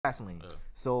Fastlane. Yeah.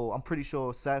 So I'm pretty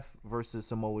sure Seth versus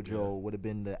Samoa Joe would have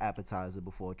been the appetizer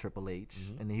before Triple H,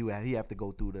 and then he have to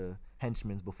go through the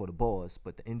henchmen's before the boss.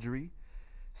 But the injury,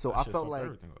 so That I shit felt fucked like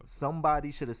everything up.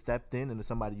 somebody should have stepped in, and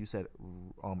somebody you said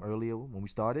earlier when we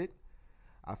started,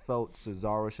 I felt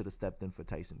Cesaro should have stepped in for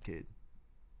Tyson Kidd.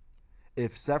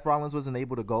 If Seth Rollins wasn't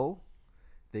able to go,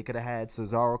 they could have had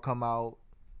Cesaro come out.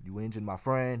 You injured my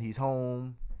friend. He's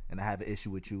home, and I have an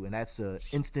issue with you, and that's a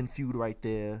instant feud right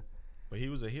there. But he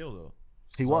was a heel though.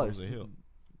 He Cesaro was a heel.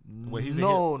 Wait, he's a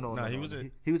no, heel. no, Nah, no, he no. was a.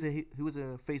 He was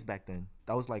a face back then.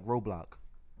 That was like Roadblock.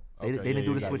 They Okay, didn't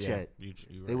do you the switch yet. You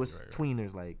They right, was right.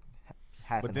 tweeners like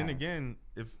half. But and then half. again,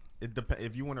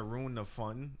 if you want to ruin the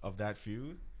fun of that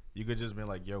feud, you could just be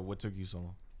like, "Yo, what took you so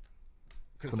long?"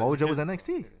 Samoa Joe was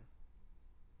NXT.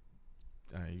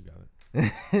 All right, you got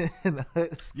it. No,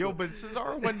 Yo, but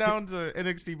Cesaro went down to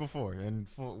NXT before and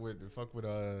fuck with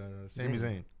Sami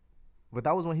Zayn. But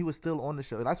that was when he was still on the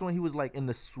show. That's when he was like in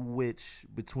the switch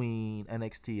between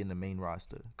NXT and the main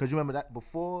roster. Because you remember that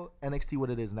before NXT, what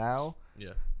it is now,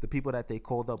 Yeah, the people that they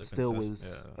called up The still contest-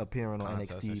 was yeah, appearing on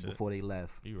contest and NXT shit. before they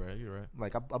left. you right.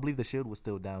 Like I believe the Shield was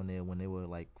still down there when they were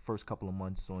like first couple of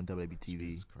months on WWE TV.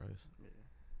 Jesus Christ.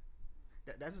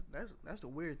 That's the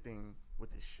weird thing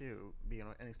with the Shield being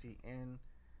on NXT and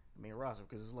the main roster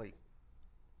because it's like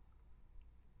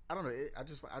I don't know. I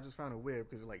just found it weird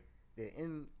because like they're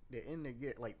in the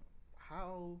get like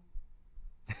how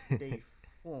they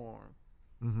form.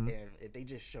 Mm-hmm. And if they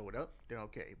just showed up, then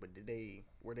okay. But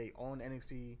were they on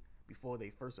NXT before they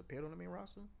first appeared on the main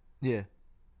roster? Yeah.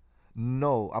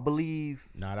 No, I believe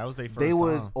Nah, that was their first they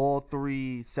was time. all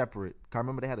three separate. I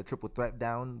remember they had a triple threat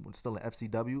down when still in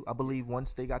FCW. I believe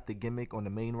once they got the gimmick on the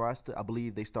main roster, I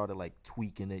believe they started like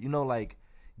tweaking it. You know, like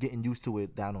getting used to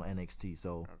it down on NXT.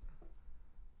 So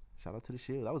shout out to the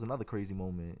Shield. That was another crazy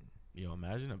moment. Yo,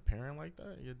 imagine appearing like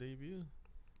that in your debut.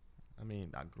 I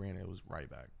mean, granted, it was right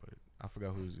back, but I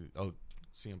forgot who's. Oh,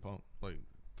 CM Punk like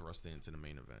thrust into the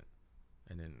main event,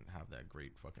 and then have that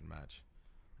great fucking match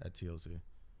at TLC.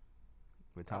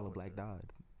 Where Tyler Black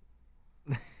died.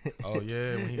 Oh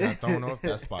yeah, when he got thrown off,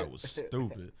 that spot was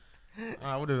stupid.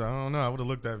 I don't know. I would have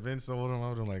looked at Vince. I would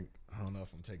have like, I don't know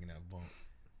if I'm taking that bump.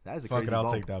 That is a Fuck crazy it, I'll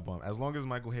bump. take that bump. As long as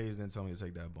Michael Hayes didn't tell me to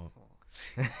take that bump.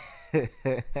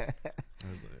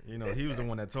 You know, he was the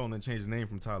one that told him to change his name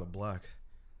from Tyler Black.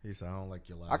 He said, I don't like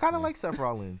your last I kind of name." like Seth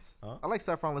Rollins. Huh? I like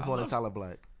Seth Rollins I more than love Tyler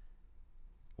Black.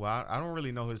 Well, I don't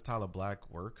really know his Tyler Black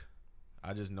work.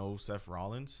 I just know Seth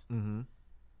Rollins. Mm-hmm.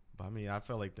 But I mean, I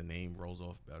felt like the name rolls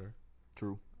off better.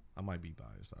 True. I might be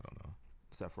biased. I don't know.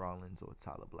 Seth Rollins or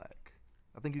Tyler Black.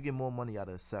 I think you get more money out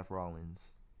of Seth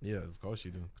Rollins. Yeah, of course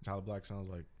you do. Tyler Black sounds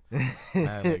like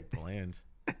mad, like bland,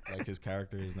 like his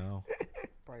character is now.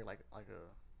 Probably like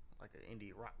an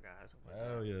indie rock guy. Or something like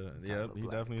Hell that. yeah, Tyler he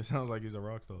Black. definitely sounds like he's a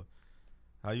rock star.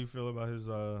 How you feel about his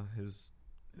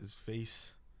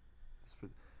face It's for-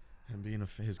 and being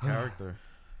his character?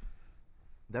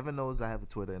 Devin knows I have a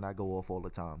Twitter and I go off all the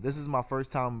time. This is my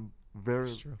first time.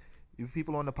 That's true. You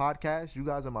people on the podcast, you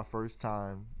guys are my first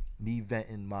time me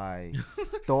venting my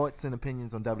thoughts and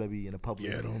opinions on WWE in a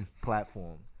public Get 'em.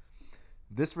 platform.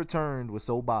 This return was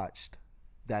so botched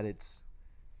that it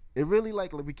really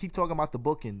like we keep talking about the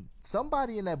booking.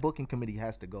 Somebody in that booking committee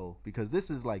has to go because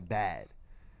this is like bad.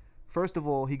 First of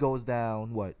all, he goes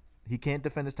down. What? He can't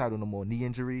defend his title no more. Knee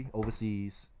injury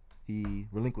overseas. He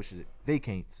relinquishes it.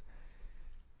 Vacates.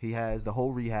 He has the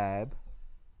whole rehab.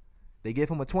 They gave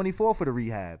him a 24 for the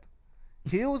rehab.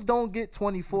 Heels don't get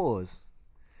 24s.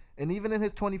 And even in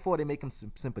his 24, they make him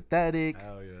sympathetic.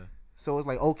 Hell yeah. So it's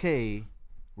like, okay,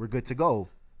 we're good to go.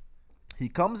 He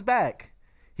comes back.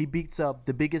 He beats up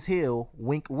the biggest heel,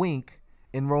 wink, wink,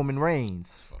 in Roman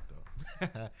Reigns.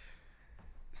 Fucked up.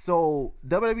 So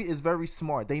WWE is very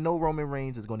smart. They know Roman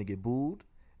Reigns is going to get booed.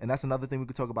 And that's another thing we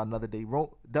could talk about another day.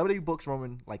 WWE books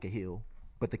Roman like a heel,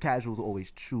 but the casuals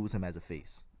always choose him as a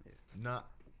face. Nah.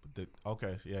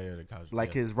 Okay. Yeah. The casual.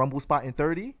 Like yeah. his Rumble spot in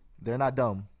 30, they're not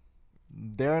dumb.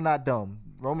 They're not dumb.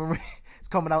 Roman Reigns is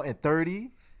coming out in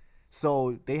 30.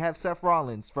 So they have Seth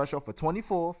Rollins fresh off of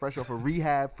 24, fresh off of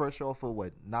rehab, fresh off of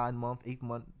what, 9 months, 8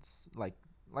 months, like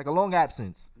a long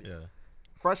absence. Yeah.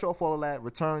 Fresh off all of that,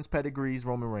 returns, pedigrees,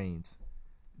 Roman Reigns.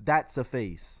 That's a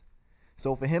face.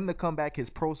 So for him to come back, his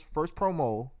first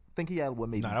promo, I think he had what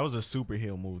maybe Nah, that was a super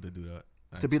heel move to do that.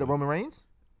 to beat the actually. Roman Reigns.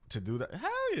 To do that?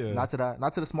 Hell yeah. Not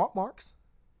to the smart marks.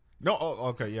 No. Oh,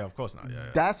 okay. Yeah. Of course not. Yeah.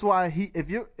 That's why if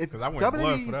Because I went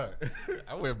blood for that.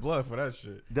 I went blood for that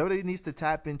shit. WWE needs to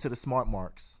tap into the smart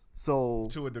marks. So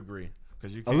To a degree.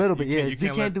 Because you A little bit, yeah. You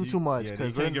let- can't do too much, Yeah, 'cause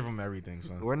you can't give them everything,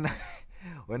 son. we're not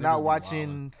We're Niggas not be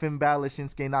watching Finn Balor,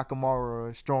 Shinsuke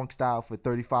Nakamura, strong style for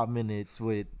 35 minutes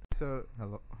with. So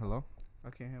Hello. I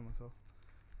can't hear myself.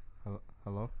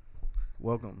 Hello.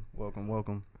 Welcome.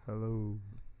 Hello.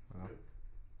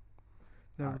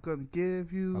 Never gonna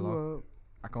give you Hello? up.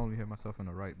 I can only hear myself on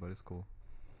the right, but it's cool.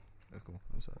 It's cool.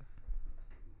 I'm sorry.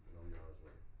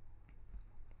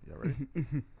 Y'all ready?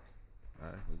 All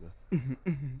right, we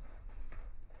go.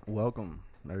 Welcome,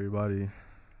 everybody,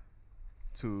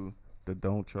 to the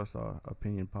Don't Trust Our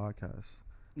Opinion podcast.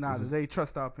 Nah, This is- they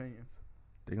trust our opinions.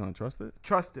 They gonna trust it?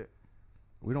 Trust it.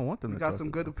 We don't want them We to got trust some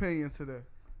it, good though. opinions today.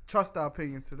 Trust our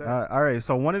opinions today. All right,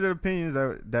 so one of the opinions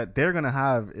that they're gonna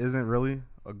have isn't really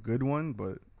a good one,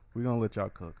 but we're gonna let y'all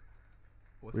cook.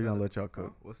 What's We're that? gonna let y'all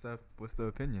cook. What's that? What's the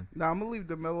opinion? Nah, I'm gonna leave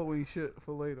the mellowing shit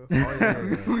for later. Oh yeah.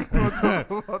 We gonna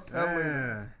talk about that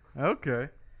later. Okay.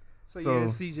 So, So- yeah,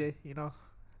 CJ, you know,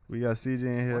 We got CJ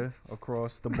in here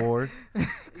across the board.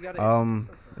 you gotta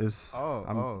It's Oh,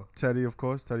 I'm oh. Teddy, of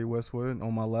course, Teddy Westwood.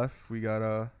 On my left, we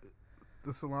got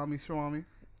The salami shawami.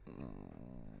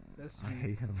 That's I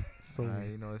hate him so.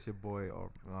 You know it's your boy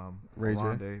Ray J.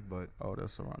 Orlando, but Oh,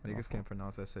 that's around. niggas can't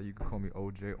pronounce that shit. You can call me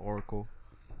OJ Oracle,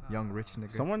 young rich nigga.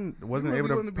 Someone wasn't really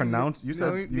able wanna to be pronounce. You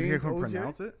said named you hear him OJ?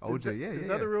 pronounce it. OJ, yeah, Is yeah.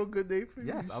 that a real good name for you?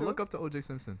 Yes, I sure? look up to OJ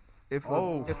Simpson. If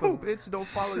Oh. if a bitch don't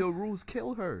follow your rules,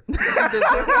 kill her. She deserves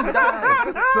to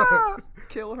die. So,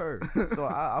 kill her. So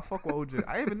I fuck with OJ.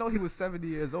 I didn't even know he was 70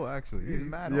 years old. Actually, he's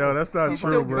mad. Yo, old. that's not He's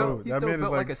true, still bro. built- He's That still man is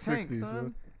built like a tank, 60, son.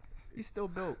 son. He's still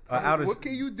built. Outer What sh-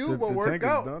 can you do the- but the work tank is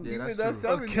out? done. Yeah, Even that's at true. a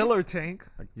 70. killer tank.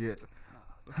 Yeah.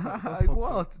 Like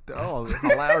what? Oh,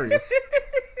 hilarious.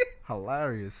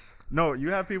 Hilarious. No, you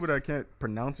have people that can't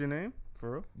pronounce your name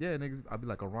for real. Yeah, niggas. I'd be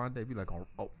like Aronde. Be like,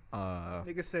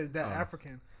 Nigga says that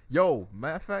African. yo.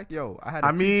 Matter of fact, yo, I had a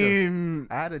I teacher. mean,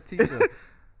 I had a teacher.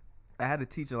 I had a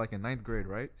teacher like in 9th grade,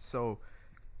 right? So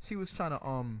she was trying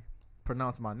to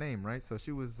pronounce my name, right? So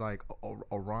she was like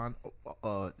Aron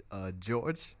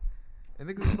George, and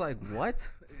niggas was like, what?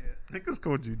 niggas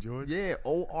called you George. Yeah,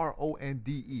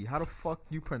 Oronde. How the fuck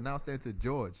you pronounce that to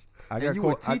George? I And got you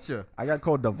called, a teacher. I got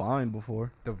called Divine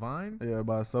before. Divine? Yeah,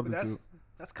 by a But substitute.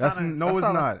 that's That's kind of no, that's it's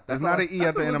not not. like- There's that's not not an e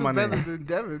at the end of my better name. than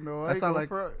Devin, though. That's not like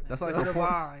front. that's like a porn.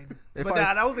 divine. If But I-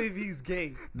 nah, that was if he's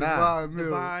gay. Nah, Divine Mills.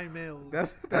 Divine Mills.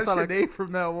 That's not your like- name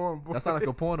from now on, boy. that's not like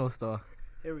a porno star.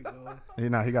 Here we go. Yeah,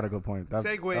 nah, he got a good point. That,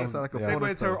 Segue. that was like a yeah. porno Segue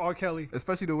to star. R. Kelly.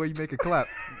 Especially the way you make it clap.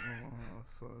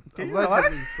 Can you Allegedly,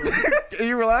 relax? son. Can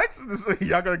you relax?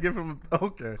 Y'all gonna give him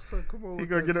okay. So come on. He with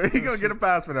gonna that get a he shit. gonna get a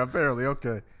pass for that apparently.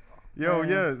 Okay. Yo,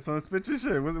 Man. yeah. So spit your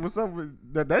shit. What's up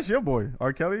with that? That's your boy,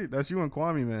 R. Kelly. That's you and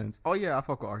Kwame, man. Oh yeah, I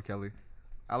fuck with R. Kelly.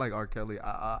 I like R. Kelly.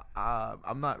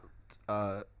 I'm not.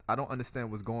 I don't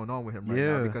understand what's going on with him right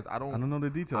Yeah. now because I I don't. don't know the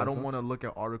details. I don't huh? want to look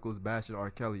at articles bashing R.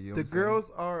 Kelly. You know The what I'm saying?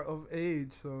 girls are of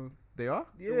age, so They are.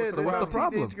 yeah. So what's the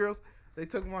problem? Teenage girls, they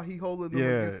talking about he holding them Yeah.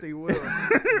 against their will.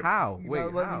 How? He Wait.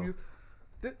 not letting How? them use-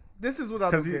 This is what I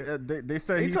Because don't get. they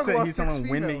said They he talk said about he's six telling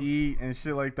when to females. eat and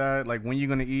shit like that. Like when you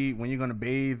gonna eat, when you gonna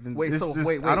bathe. And Wait, this so just,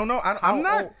 wait. I don't know. How I'm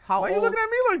not. old- how why you old- looking at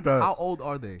me like that? How old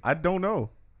are they? I don't know.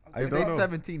 I If don't they know.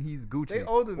 17, he's Gucci. They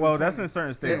older than Well, 20. that's in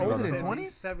certain states. older brother. than 20?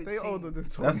 17. They older than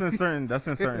 20. That's in certain. That's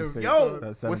in certain states. Yo,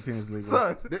 that 17 is legal.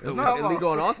 Son, It's time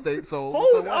illegal out. in our state, so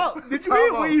Hold so up. Did you Time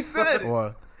hear what he out. said?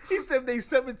 What? He said they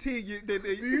 17. Do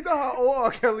you know how old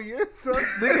R. Kelly is, son?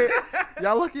 Nigga,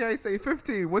 y'all lucky I ain't say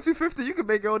 15. Once you 15, you can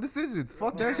make your own decisions.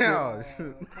 Fuck that shit. Yeah,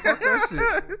 shit. Fuck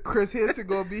that shit. Chris Hansen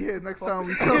gonna be here next time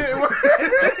we come.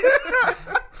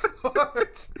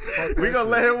 We gonna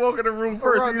let him walk in the room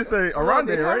first. So you say Aronde,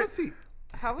 Have a right? seat.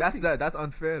 Have a That's seat. that. That's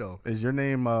unfair though. Is your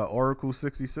name Oracle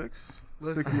 66?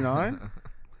 69?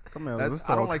 Come on, let's That's,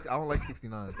 talk. I don't like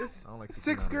 69. I don't like 69.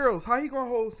 Six girls. How he gonna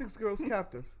hold six girls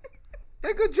captive?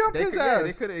 They could jump They his could, yeah, they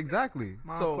ass. could exactly.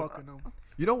 So fucking them.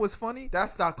 you know what's funny?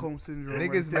 That's Stockholm syndrome.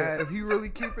 Niggas right there. mad. If he really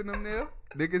keeping them there,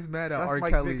 Niggas mad at that's R.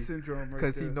 Mike Kelly Vick syndrome right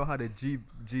because there. he know how to G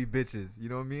bitches. You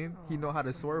know what I mean? He know how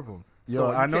to swerve them.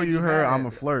 Yo, I know can't you be heard mad I'm a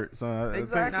at- flirt. So I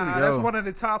Exactly. think, Nah, yo, that's one of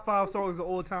the top 5 songs of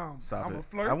all time. Stop I'm it. a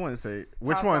flirt. I wouldn't say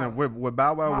which Top one five. with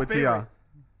Bow Wow My with Ti. favorite.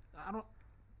 I don't.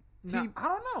 Nah, I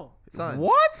don't know. Son,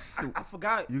 What? I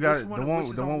forgot. You got which the one. which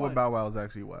is The on one what. with Bow Wow is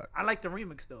actually whack. I like the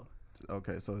remix though.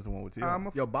 Okay, so it's the one with Ti.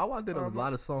 yo, Bow Wow did a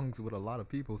lot of songs with a lot of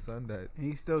people, son. That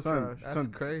He's still Son, trash. That's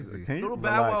crazy. Can you Little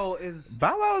Bow relax? Wow is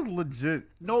Bow Wow is legit.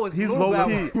 no, it's he's Little Bow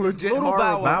low-key. Wow. It's Legit Little horrible.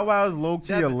 Bow Bow Wow. Wow is low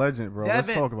key a Devin, legend, bro. Let's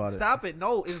Devin, talk about it. Stop it.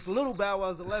 No, it's Little Bow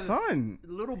Wow's a legend. Son,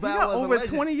 Little he Bow got Wow's a over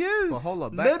legend. 20 years. But hold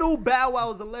up, back, Little Bow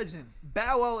Wow is a legend.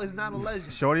 Bow Wow is not a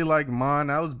legend. Shorty like mine.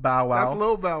 That was Bow Wow. That's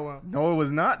Lil Bow Wow. No, it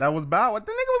was not. That was Bow Wow. The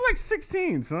nigga was like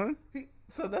 16, son.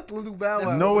 So that's Lil Bow Wow.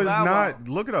 That's No, Lil it's Bow not. Wow.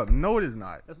 Look it up. No, it is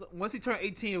not. Once he turned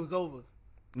 18, it was over.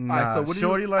 Nah, Alright, so what do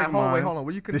Shorty you, like hold on, mine. wait, hold on.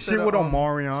 What do you The consider shit with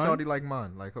Omarion. Shorty like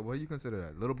mine? Like, what do you consider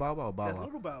that? Little Bow Wow or Bow That's Wow?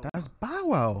 Little Bow Wow. That's Bow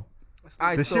Wow.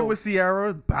 Alright, The so, shit with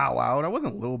Sierra, Bow Wow. That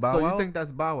wasn't Lil Bow so Wow. you think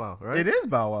that's Bow Wow, right? It is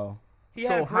Bow Wow. He So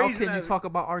had how praise in can you that- talk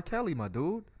about R. Kelly, my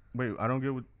dude? Wait, I don't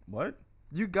get what?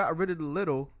 You got rid of the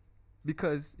little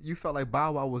because you felt like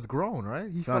Bow Wow was grown,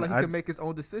 right? He Son, felt like he I- could make his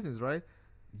own decisions, right?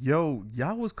 Yo,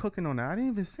 y'all was cooking on that. I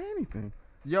didn't even say anything.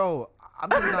 Yo, I'm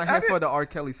just not here for the R.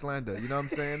 Kelly slander. You know what I'm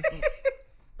saying?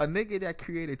 A nigga that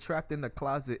created Trapped in the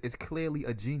Closet is clearly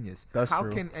a genius. That's How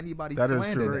true. can anybody That is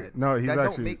slander true. that? No, he's that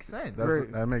actually don't make sense.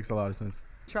 That makes a lot of sense.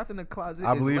 Trapped in the Closet.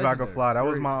 I is Believe I Could legendary. Fly. That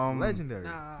was Very my legendary.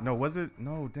 Nah. No, was it?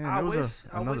 No, damn. I It was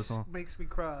wish. another wish song. makes me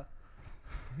cry.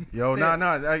 Yo, Still.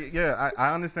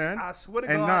 I understand. I swear to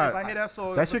And God, nah, if I hear that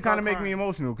song, That I'm shit gonna kind of start make me crying.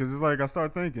 emotional because it's like I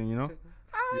start thinking, you know.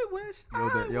 I wish. Yo,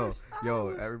 I yo, wish, I yo,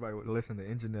 wish. everybody listen, the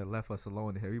engineer left us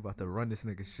alone here. We about to run this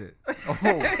nigga shit.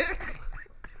 Oh,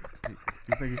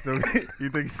 You think he still? You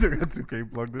think he still got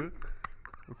 2K plugged in?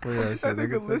 Play that shit. that nigga.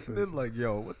 nigga Take listening like,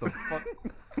 yo, what the fuck?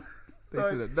 They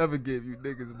should have never gave you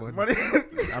niggas money.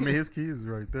 that. I mean, his keys is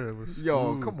right there. but-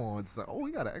 Yo, Ooh. come on, son. Oh,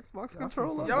 we got an Xbox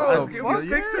controller. Yo, What the can we fuck?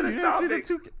 stick to the you didn't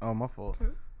see topic? 2K. Oh, my fault.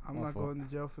 I'm My not fault. going to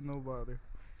jail for nobody.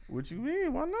 What you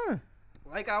mean? Why not?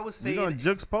 Like I was We saying, gonna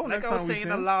jukes Poe like next I was time we saying see in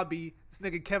the him. lobby, this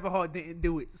nigga Kevin Hart didn't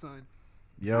do it, son.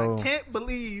 Yo, I can't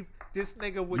believe this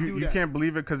nigga would do you that. can't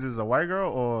believe it because it's a white girl,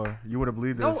 or you would have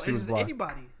believed it No, if she it's was just black.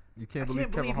 anybody. You I can't believe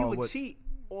can't believe Kevin he Hart would would. cheat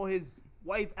on his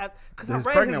wife because I His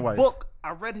read pregnant his wife. book.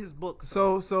 I read his book.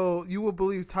 So you would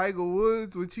believe Tiger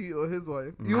Woods would cheat on his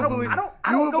wife? You I would don't- believe I don't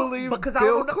you would know, believe because I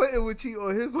Bill don't know- Clinton would cheat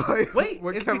on his wife? Wait,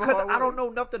 with it's Kevin because Hart I don't would? know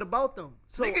nothing about them.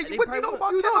 So Nigga, they what you probably know would.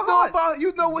 about You Kevin don't know Hart?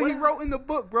 about what he What? wrote in the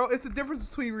book, bro. It's the difference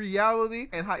between reality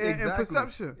And how and exactly.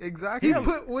 perception. Exactly. He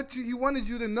put what he wanted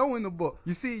you to know in the book.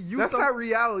 You see, you That's some- not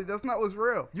reality. That's not what's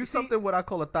real. You something what I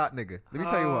call a thought nigga. Let me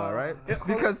tell you why, right?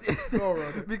 Because Go,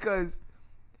 Rodney. because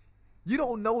you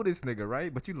don't know this nigga,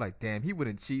 right? But you like, damn, he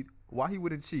wouldn't cheat. Why he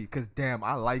wouldn't cheat? Because damn,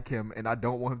 I like him and I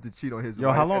don't want him to cheat on his Yo,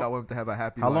 wife, how long- and I want him to have a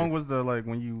happy How life. long was the like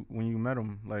when you met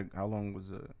him? Like how long was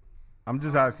it? I'm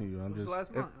just asking you. I'm It was just.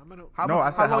 last month. I met him. How No, long, I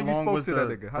said how long you long spoke was to the.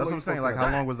 that nigga? How That's long what you I'm spoke saying. to Like that how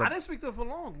nigga? long was I the? didn't speak to him for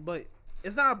long, but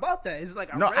it's not about that. It's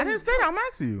like No, read I didn't his say book. that. I'm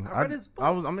asking you. I read his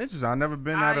book. I'm interested. I never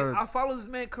been at a. I follow this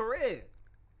man career.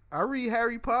 I read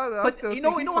Harry Potter. I But still you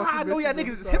know think he how I fucking know y'all bitches all niggas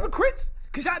the is time. hypocrites?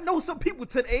 Cause y'all know some people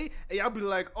today, and y'all be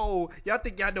like, "Oh, y'all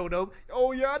think y'all know them?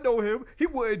 Oh, yeah, I know him. He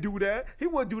wouldn't do that. He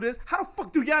wouldn't do this. How the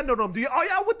fuck do y'all know them? Do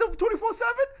y'all with them 24/7?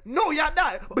 No, y'all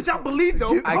not. But y'all believe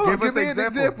them. Give- hold on, give us me an an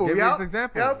example. Give Yup. us an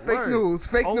example. Yup, fake Word. news.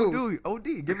 Fake news.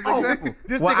 OD, give us Oh, an example.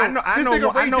 This Well, nigga, I know this nigga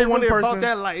one- I Ray know J one really person- about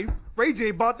that life. Ray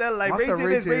J bought that life. What's Ray a J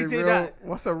Ray this, Ray J J real? that.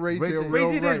 What's a Ray J Ray J- real? Ray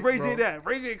J this, right, Ray bro? J that.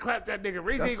 Ray J clapped that nigga.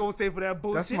 Ray J That's- gonna stay for that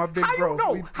bullshit. that's my big How bro. you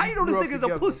know? We How you know this grew up nigga's a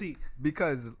together. pussy?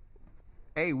 Because,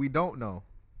 A, we don't know.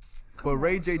 But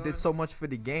Ray J did so much for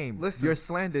the game. Listen. Your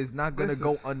slander is not gonna Listen.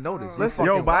 go unnoticed. You're Listen.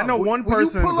 Yo, fucking but I wild. know one When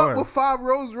person. you pull go up ahead. with 5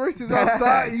 Rolls Royces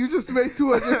outside and you just made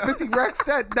 250 racks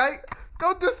that night,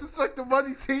 don't disrespect the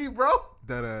money team, bro.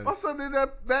 That ass. My son did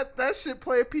that shit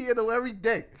play piano every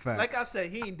day. Facts. Like I said,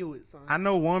 he ain't do it, son. I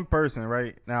know one person,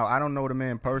 right? Now, I don't know the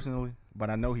man personally, but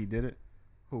I know he did it.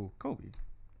 Who? Kobe.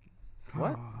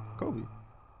 What? Kobe.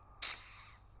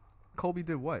 Kobe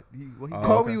did what? What he did?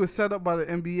 Kobe okay. was set up by the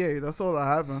NBA. That's all that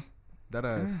happened. That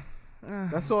ass.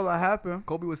 That's all that happened.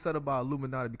 Kobe was set up by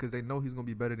Illuminati because they know he's gonna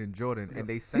be better than Jordan, and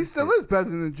they He sensed still it. is better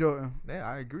than Jordan. Yeah,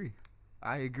 I agree.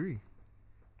 I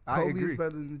Kobe's agree.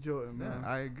 better than Jordan, Yeah, man.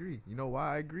 I agree. You know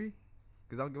why I agree?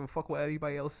 Because I don't give a fuck what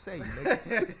anybody else say.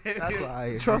 Nigga. That's why I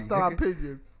agree. Trust our nigga.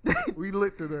 opinions. We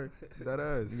lit today. That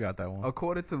ass. You got that one.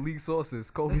 According to league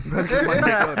sources, Kobe's better than Michael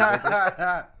Jordan.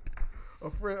 nigga.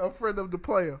 A friend of the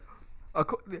player.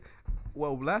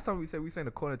 Well, last time we saying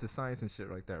according to science and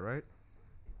shit like that, right?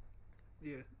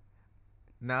 Yeah.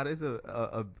 Now there's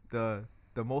the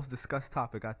most discussed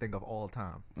topic I think of all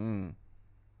time: Mm.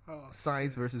 Oh,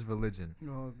 science versus religion.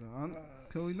 Oh, God.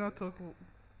 Can we not talk?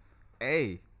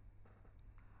 A,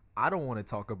 I don't want to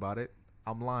talk about it.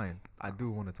 I'm lying. I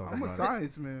do want to talk I'm a about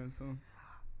science man, so.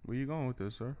 Where you going with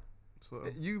this, sir?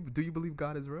 it. Do you believe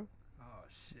God is real? Oh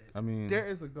shit. I mean, There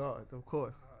is a God, of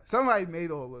course. Somebody made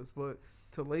all this, but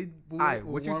to label All right, it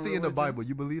what with you one see in the religion, Bible,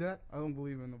 you believe that? I don't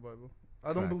believe in the Bible.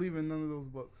 I don't Facts. believe in none of those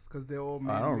books because they're all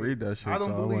made. I don't read that shit. I don't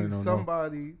so believe wouldn't know.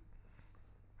 somebody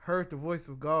heard the voice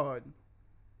of God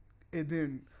and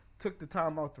then took the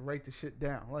time out to write the shit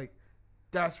down. Like,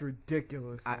 that's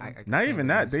ridiculous. I Not can't even believe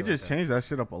that. They shit like just changed that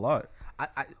shit up a lot.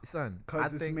 son, I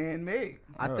Because it's think man made.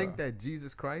 I think that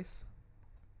Jesus Christ,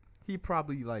 he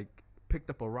probably like picked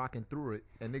up a rock and threw it,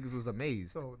 and niggas was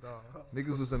amazed. So, dog.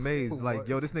 Niggas was amazed, like, What?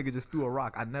 yo, this nigga just threw a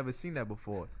rock. I never seen that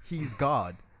before. He's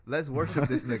God. Let's worship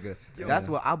this nigga. That's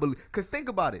what I believe. Cause think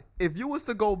about it. If you was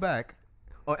to go back,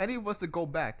 or any of us to go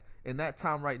back in that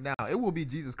time right now, it will be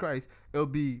Jesus Christ. It'll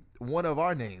be one of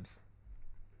our names.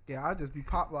 Yeah, I'll just be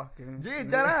pop locking. Yeah,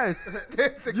 that ass.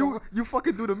 you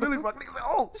fucking do the Millie Rock. Niggas like,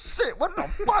 oh shit, what the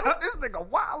fuck? This nigga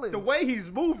wildin'. The way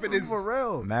he's moving is For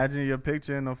real. Imagine your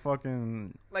picture in the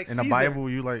fucking Like in the Caesar. Bible.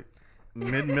 You like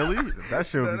mid-milli. That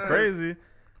shit would be crazy.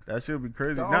 That shit would be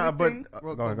crazy. The Nah, only but thing-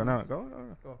 go ahead,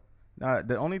 go. Go. Nah,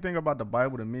 the only thing about the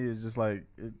Bible to me is just like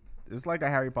it's like a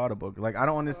Harry Potter book. Like I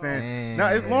don't understand. Damn. Nah,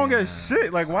 it's long as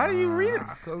shit. Like why do you read it?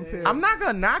 Compare. I'm not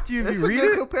gonna knock you if It's you a read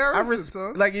good it. comparison,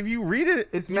 son. Like if you read it,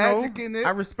 It's you magic know, in it.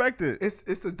 I respect it.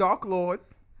 It's a Dark Lord.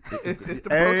 It's the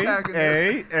Hey,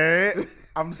 protagonist. hey,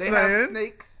 I'm They have saying.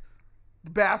 snakes,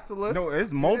 basilisks. No,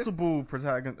 it's multiple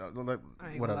protagonists. Like,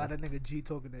 I ain't gonna lie, whatever. that nigga G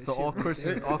talking that So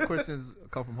shit. all Christians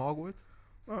come from Hogwarts?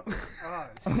 Oh,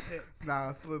 shit.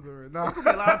 Nah, Slytherin. Nah.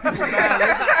 A lot of people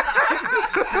mad.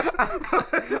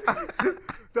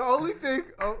 The only thing,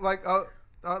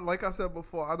 like I said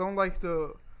before, I don't like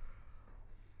to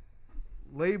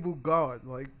label God.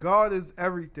 Like God is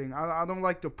everything. I don't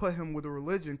like to put him with a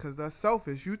religion because that's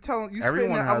selfish. You spitting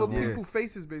Everyone in has other one. people's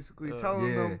faces, basically telling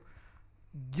Yeah. them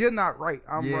you're not right.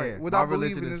 I'm Yeah, right. What my I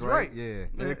believe religion in is is right. Yeah. Yeah,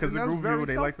 And because the that's group very people,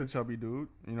 they like the selfish. chubby dude.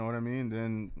 You know what I mean?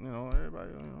 Then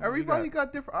everybody. Everybody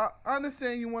got different. I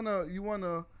understand you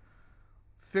wanna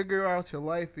figure out your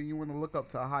life and you wanna look up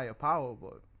to a higher power,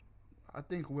 but I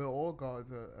think we're all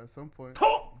gods at some point.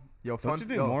 Yo, Don't you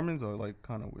think yo, Mormons are like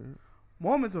kind of weird?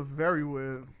 Mormons are very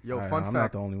weird. yo, I'm fun not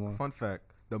fact. the only one. Fun fact.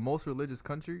 The most religious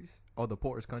countries are the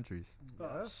poorest countries.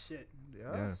 Oh, shit. Yes.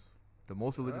 Yeah. The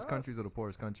most religious Yes. countries are the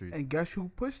poorest countries. And guess who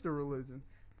pushed the religion?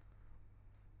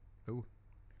 Who?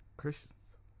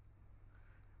 Christians.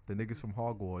 The niggas from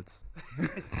Hogwarts.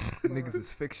 The niggas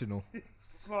is fictional.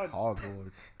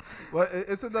 Hogwarts. Well,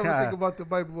 it's another thing about the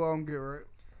Bible I don't get, right?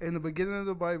 In the beginning of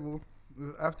the Bible,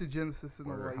 after Genesis and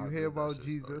all Word, that, how you does hear that about shit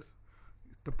Jesus,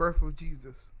 the birth of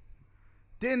Jesus.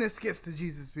 Then it skips to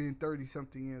Jesus being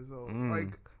 30-something years old.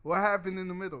 Like, what happened in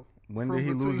the middle? When From did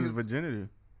he between lose his virginity?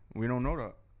 We don't know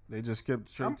that. They just skipped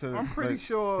straight to I'm pretty like,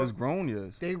 sure his grown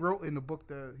years. they wrote in the book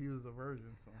that he was a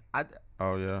virgin. So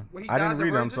Oh yeah, Well, he I died didn't the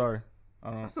read it. I'm virgin? sorry. I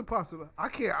don't know. that's impossible. I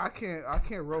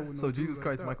can't roll with no So dude Jesus like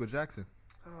Christ, that. Michael Jackson.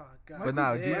 Oh, God. But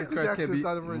now Yeah. Jesus Michael Christ can't Jackson's be.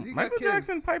 not a virgin. He got Michael kids.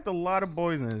 Jackson piped a lot of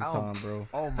boys in his Oh. time, bro.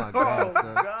 Oh my God,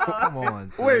 son. Come on,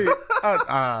 son. Wait,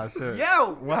 shit.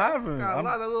 Yo! What happened? Got a I'm-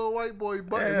 lot of little white boy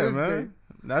butt in yeah, this man. day.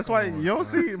 That's why you don't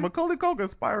see Macaulay Culkin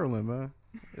spiraling, man.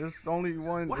 It's only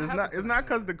one. What It's happened not. to It's that not man?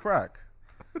 because the crack.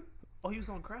 Oh, he was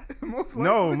on crack? Most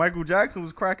No, likely. Michael Jackson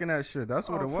was cracking that shit. That's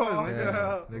what it was, fuck.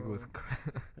 nigga. Yeah, nigga was.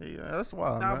 Yeah, that's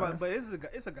wild, Nah, man. but it's a God.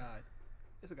 It's a God.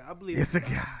 It's a God. I believe It's a God.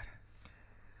 god.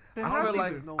 I feel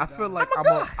like there's no I feel God.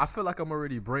 like I feel like I'm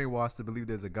already brainwashed to believe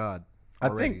there's a God. I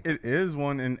Already. think it is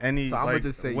one in any. So I'ma like,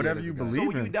 just say, yeah, whatever there's you a God. believe So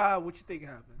when you in. die, what you think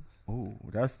happened? Oh,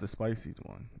 that's the spicy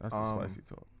one. That's the spicy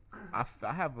talk.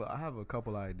 I have a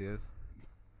couple ideas.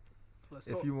 Let's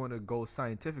If talk. you want to go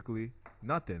scientifically,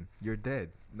 nothing. You're dead.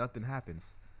 Nothing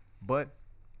happens. But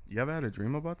You ever had a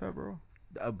dream about that, bro?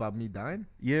 about me dying?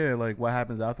 Yeah, like what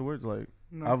happens afterwards. Like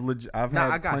No. I've Nah,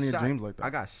 had I got plenty shot. of dreams like that. I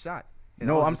got shot. And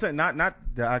No, I was I'm just- saying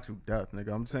not the actual death,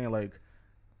 nigga. I'm saying like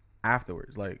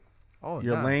afterwards, like Oh,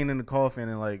 you're nah. laying in the coffin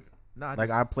and like Nah, like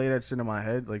just- I play that shit in my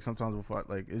head like sometimes before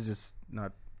like it's just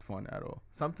not fun at all.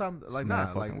 Sometimes It's like mad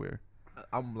nah, fucking like weird.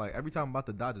 I'm like every time I'm about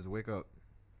to die, just wake up.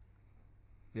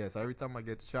 Yeah, so every time I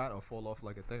get shot or fall off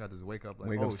like a thing, I just wake up like,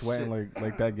 Wake oh up sweating shit.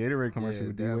 like that Gatorade commercial Yeah,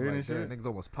 with damn, D Wade like and shit. that. Niggas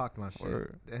almost popped my shit.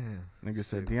 Word. Damn. Nigga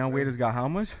said Shit, Deion bro. Waiters got how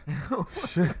much?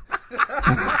 Shit.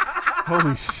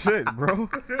 Holy shit, bro.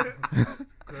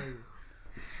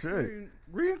 Shit.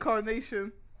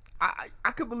 Reincarnation.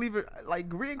 I could believe it. Like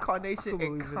reincarnation, I could it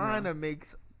believe it kind now. of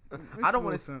makes. Makes I don't a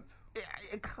want little to. sense.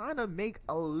 It kind of make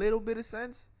a little bit of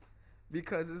sense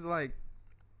because it's like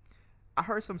I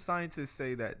heard some scientists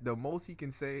say that the most he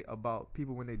can say about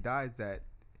people when they die is that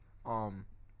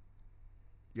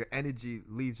your energy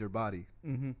leaves your body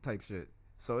Mm-hmm. type shit.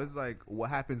 So it's like what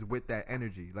happens with that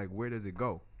energy? Like where does it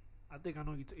go? I think I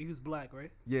know you. He was black,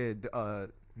 right? Yeah,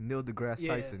 Neil deGrasse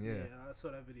Tyson. Yeah. I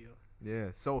saw that video. Yeah,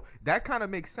 so that kind of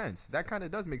makes sense. That kind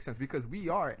of does make sense because we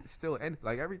are still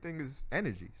like everything is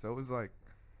energy. So it's like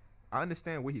I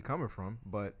understand where he coming from,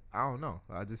 but I don't know.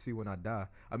 I just see when I die.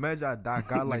 Imagine I die,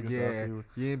 God like Nigga, so I yeah, see what-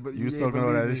 you ain't, You was ain't talking all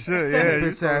believe that me. shit, yeah. you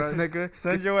bitch talking ass that- nigga.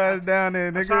 Send your ass down there,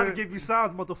 I'm trying to nigga. give you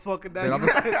signs, motherfucker. Then Now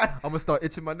I'm gonna start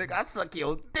itching my nigga. I suck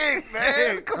your dick,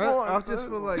 man. Come on, I son. just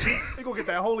feel like you gonna get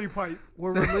that holy pipe.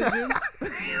 with religion,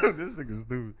 This nigga's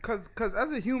stupid. Cause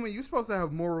as a human, you're supposed to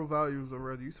have moral values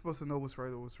already. You're supposed to know what's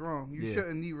right or what's wrong. You Yeah.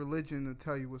 shouldn't need religion to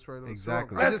tell you what's right or what's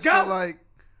Exactly. wrong. I Let's just feel go. like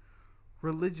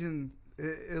religion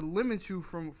it limits you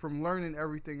from learning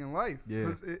everything in life. Yeah.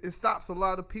 'Cause it stops a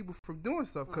lot of people from doing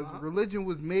stuff because religion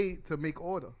was made to make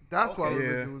order. That's why Okay.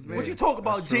 religion Yeah. was made. What you talk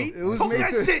about, That's G? true. It was Talk made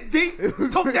that to- shit, D.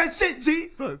 Talk that shit, G.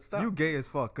 Son, stop. You gay as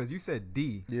fuck because you said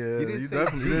D. Yeah, you didn't say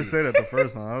definitely G. didn't say that the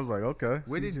first time. I was like, okay.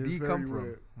 Where did CJ is D very come from?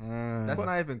 weird. That's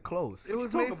not even close. It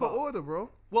was you made talking for about? order,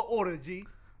 bro. What order, G?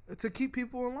 To keep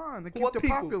people in line. To keep What the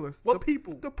people? populace. What the,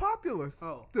 people? The populace.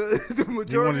 Oh. The He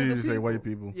majority wanted of you the to say people. white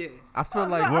people. Yeah. I feel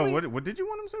like What did you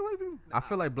want him to say, white people? I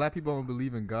feel like black people don't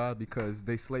believe in God because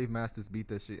they slave masters beat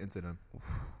that shit into them.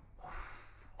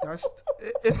 That's-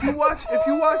 if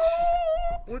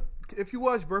you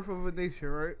watch Birth of a Nation,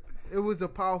 right? It was a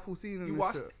powerful scene in You this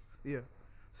watched shit. it? Yeah.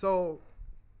 So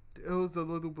it was a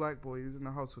little black boy. He was in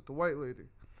the house with the white lady,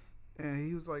 and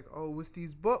he was like, "Oh, what's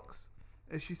these books?"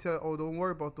 And she said, "Oh, don't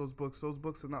worry about those books. Those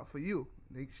books are not for you."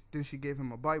 Then she gave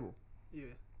him a Bible. Yeah.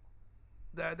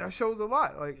 That shows a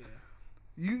lot. Like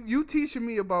Yeah. you teaching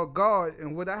me about God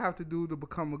and what I have to do to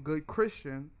become a good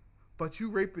Christian, but you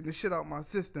raping the shit out my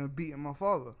sister and beating my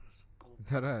father.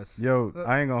 That ass. Yo,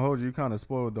 I ain't gonna hold you. You kind of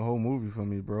spoiled the whole movie for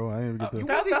me, bro. I didn't even get You the.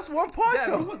 wasn't- That's one part Yeah,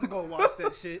 though. you wasn't gonna watch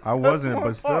that shit. I wasn't, One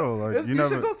but still, part. like It's- you you never.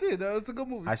 should go see it. Though. It's a good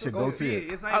movie. I Still should go go see see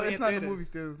it. It's not even It's in not in the theaters. movie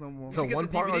theaters no more. So get one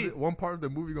the part of DVD. one part of the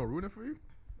movie gonna ruin it for you?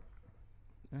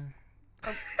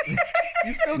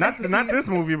 You still Not get to not see, this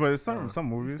movie, but some You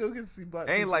movies. still get to see black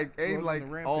Ain't people like going on the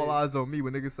rampage. all eyes on me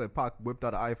when niggas said Pac whipped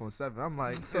out an iPhone 7. I'm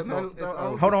like, So it's no, it's no,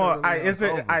 over. Hold on, It's is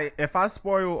it? If I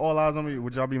spoil All Eyes on Me,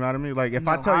 would y'all be mad at me? Like, if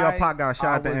I No, tell y'all I- Pac got shot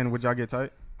I at the was- end, would y'all get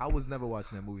tight? I was never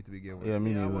watching that movie to begin with. Yeah,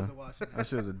 me Yeah, I neither. wasn't watching. That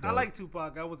shit's a. I dope. like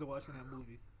Tupac. I wasn't watching that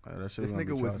movie. That shit This gonna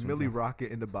be nigga was trash Millie sometimes.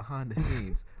 Rocket in the behind the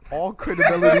scenes. All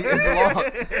credibility is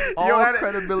lost. All Yo, that-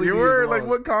 credibility You were is like, lost.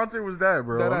 what concert was that,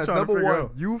 bro? That I'm ass. trying to Number figure one,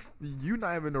 out. you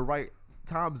not even in the right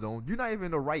time zone. You're not even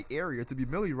in the right area to be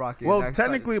Millie Rocket. Well, That's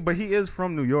technically, but he is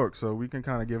from New York, so we can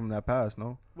kind of give him that pass,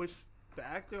 no? Which the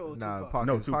actor or like, nah, Tupac? Pac,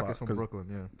 No, is, Tupac, Pac is from 'cause- Brooklyn.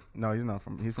 Yeah. No, he's not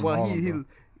from. He's from Well, Harlem. he bro.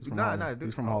 He's from nah, Harlem. nah. Dude,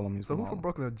 He's from Harlem. He's so from who from Harlem.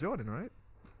 Brooklyn? Jordan, right?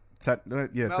 Yeah,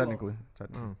 Mello. technically.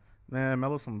 Mm. Nah,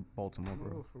 Melo's from Baltimore,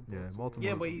 bro. Yeah, Baltimore.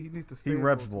 Yeah, but You need to stay He in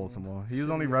reps Baltimore. He was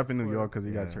only Shitty ass repping New player. York because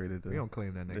he got Yeah. traded We there. don't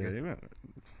claim that Yeah, nigga. he went-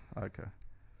 okay.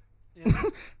 Yeah.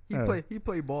 He Yeah.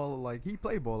 play ball like he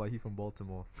from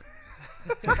Baltimore.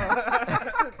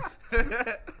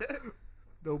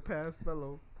 No pass,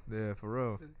 Mellow. Yeah, for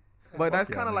real. But that's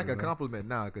y'all kind of like a niggas, man. compliment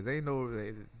now, cause ain't no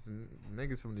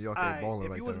niggas from New York ain't Alright, balling if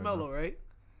like you that. was right mellow, right,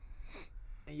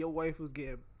 and your wife was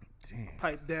getting Damn.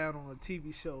 piped down on a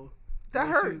TV show, That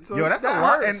Yeah, hurts. she- Yo, that's a That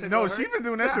lot. hurts. And no, she been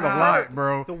doing that shit a That lot, hurts.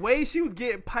 bro. the way she was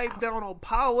getting piped down on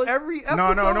Power, Every episode.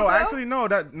 No. now? Actually, no.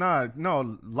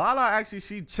 No. Lala actually,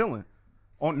 she chilling.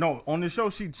 On the show,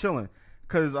 she chilling.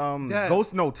 Cause Yeah.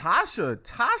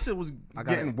 Tasha was I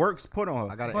gotta- getting works put on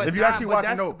her. I gotta But If you nah, actually but watch it,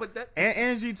 that's- no. but that- And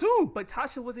Angie too. but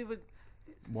Tasha wasn't even.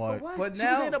 What? So what? But She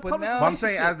now- was in a but public now- But I'm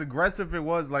saying relationship. as aggressive it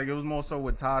was, like it was more so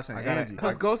with Tasha and I gotta- Angie.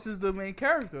 Because Ghost is the main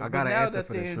character. I But got an now answer that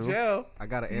for they're this, in too. jail, I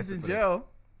got an he's answer in for this. jail.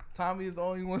 Tommy is the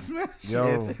only one smashed.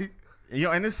 Yo,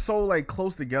 yo, and it's so like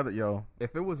close together, yo.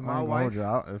 If it was I my ain't gonna hold wife, you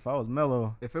out. If I was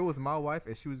mellow, if it was my wife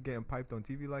and she was getting piped on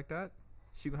TV like that,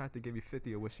 she gonna have to give me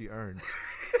 50 of what she earned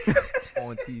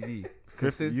on TV.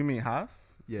 50, you mean half?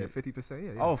 Yeah,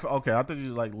 50%. Yeah. Oh, okay. I thought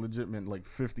you like legit meant like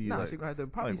 50. Nah, like, she gonna have to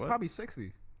probably like what? probably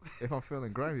 60 if I'm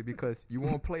feeling grimy because you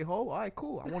want to play hoe. All right,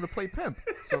 cool. I want to play pimp.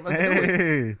 So let's do it.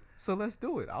 Hey. So let's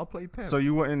do it. I'll play pimp. So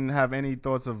you wouldn't have any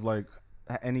thoughts of like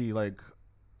any like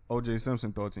O.J.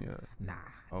 Simpson thoughts in your head? nah.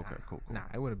 Okay, cool. Nah,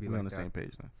 it wouldn't be We like on the that. same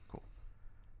page then. Cool.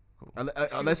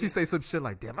 Unless you say some shit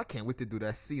like, "Damn, I can't wait to do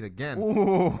that scene again."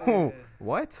 Ooh.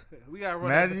 What? We gotta run.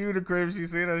 Imagine you the crib she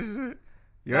say that shit.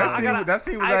 Yeah, Nah, that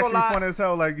scene was I ain't actually gonna lie. fun as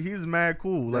hell. Like he's mad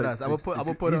cool. Like Deadass.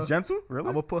 I'ma put he's a- gentle. Really?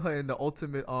 I'm gonna put her in the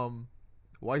ultimate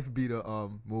wife beater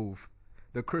move,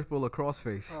 the cripple across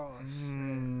face, Oh shit.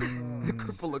 Mm. the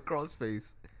cripple across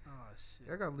face. Oh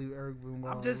shit. I gotta leave Eric Boone. I'm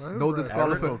alone. just- Let him No rest.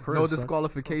 Eric or Chris, no son?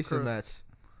 disqualification Chris. match.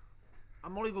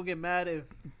 I'm only gonna get mad if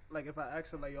I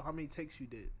ask her like, yo, how many takes you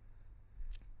did?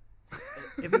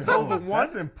 If it's over one,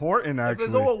 That's important, if actually.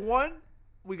 it's over one,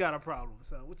 we got a problem.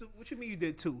 So what you mean you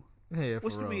did two? Yeah, for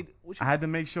What you real. mean? What I you, had to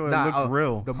make sure it Nah, looked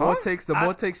real. The more Huh? takes, the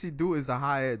more takes you do is the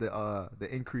higher the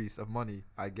increase of money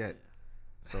I get.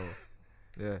 So,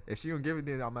 yeah, if she don't give it,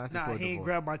 then I'm asking nah, for a he ain't divorce.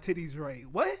 grabbed my titties right.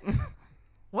 What?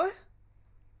 What?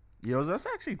 Yo, let's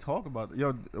actually talk about.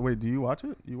 Yo, wait, do you watch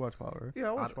it? You watch Power? Right? Yeah,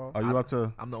 I watch Power. Are you up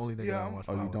to I'm the only nigga Yeah, that I'm- watch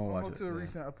Oh, you Power. don't I'm watch up it? to the Yeah.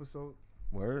 recent episode.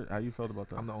 where? How you felt about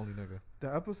that? I'm the only nigga.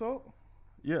 The episode?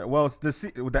 Yeah, well, it's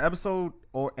the episode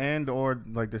or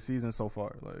like the season so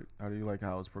far. Like, how do you like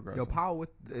how it's progressing? Yo, Power with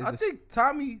I think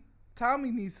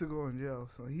Tommy needs to go in jail.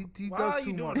 So he Why does are too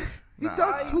you doing much. that? He Nah.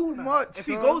 does too much. If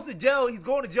he son. goes to jail, he's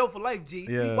going to jail for life, G.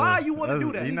 Yeah, Why you want to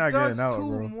do that? he he not does getting out, too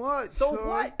bro. much. So son.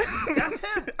 what? That's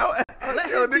him. Let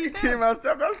Yo, him be nigga him. came out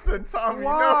step. I said, Tommy,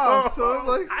 Wow, no. son,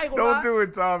 like, I ain't gonna Don't lie. do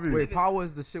it, Tommy. Wait, Power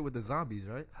is the shit with the zombies,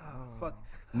 right? Fuck.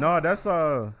 No, that's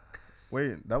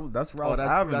wait, that's Ralph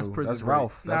Avenue. that's Prison That's Break.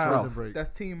 Ralph. That's That's Nah, Prison Ralph. Break. That's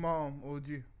Team Mom,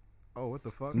 OG. Oh, what the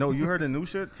fuck? No, you heard the new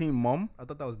shit? Team Mom? I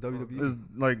thought that was WWE. It's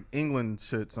like England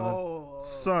shit, son. Oh.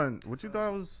 Son, what you thought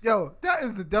it was? Yo, that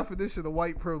is the definition of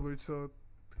white privilege. So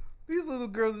these little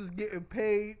girls is getting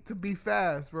paid to be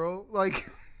fast, bro. Like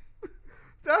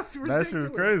that's That ridiculous. shit is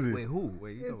crazy. Wait, who?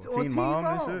 Wait, you It's talking on Teen Teen Mom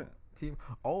and Mom. shit. team?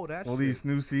 Oh, that All shit. these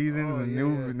new seasons Oh, and yeah.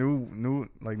 new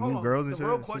like Hold new on. girls and The shit.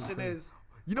 real question is,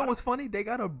 You know what's funny? They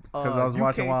got a Because I was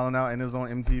watching UK Wildin' Out and it's on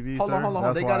MTV. Hold sir. on, hold on.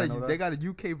 That's They why got I a know that. they got a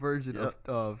UK version Yeah.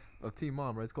 of Teen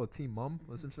Mom, right? It's called Teen Mom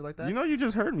or some shit like that. You know, you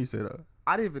just heard me say that.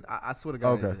 I didn't even. I swear to God.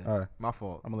 I Okay, didn't even. all right. My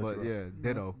fault. I'ma let But you yeah,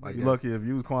 ditto. I You guess. lucky if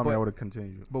you was Kwame, I But- would have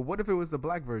continued. But what if it was the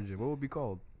black version? What would it be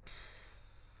called?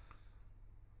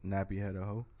 Nappy head a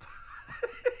hoe.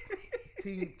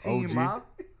 Team OG. Ma.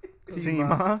 Team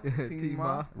Ma, Teen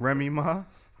Ma. Remy Ma,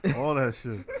 all that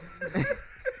shit.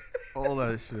 All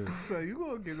that shit. So you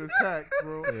gonna get attacked,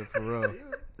 bro. Yeah, for real.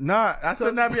 Nah, I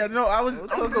said nappy head. No, I was Talk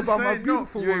just about my saying,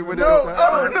 beautiful you ain't woman. with it. No,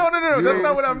 Okay. no. You That's ain't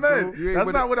not what I with meant. you ain't That's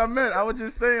with not it. what I meant. I was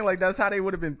just saying, like, that's how they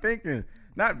would have been thinking.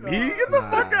 Not me. Get the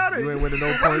fuck out of You here. ain't winning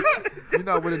no points. You're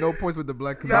not winning no points with the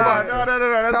black Nah, community. no.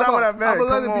 That's not what I meant. I'm gonna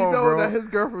let it Come be on, known bro. that his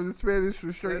girlfriend is Spanish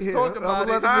from straight Let's here. talk I'm about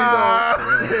gonna it.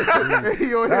 let it be known.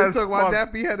 He over here That's talking about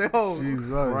fuck- nappy headed hoes. Jesus.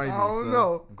 Grimy, I don't son.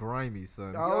 know. Grimy,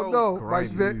 son. I don't know. grimy.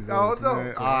 Mike Vick, I don't know.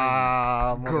 Man.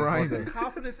 Ah, Grimy. motherfucker.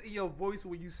 confidence in your voice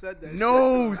when you said that.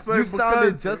 No, shit. son. You sounded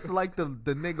because- just like the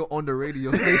nigga on the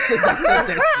radio station that said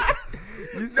that shit.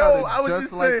 You No, sounded I was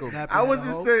just like saying. him. I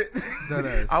wasn't saying. That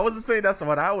ass. I wasn't saying that's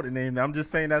what I would have named it. I'm just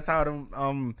saying that's how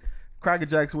them Cracker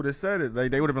Jacks would have said it.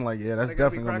 Like they would have been like, yeah, that's They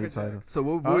gotta be definitely gonna be the Cracker title. Jacks. So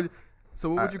what Huh?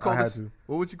 would you I call had this? to.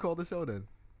 What would you call the show then?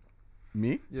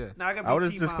 Me? Yeah. Nah, I gotta be I would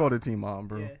have Team just Ma. called it Team Mom,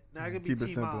 bro. Yeah, nah, I could be Keep it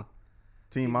Team simple. Ma.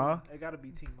 Team Ma. It gotta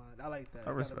be Team Ma. I like that. I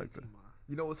respect it.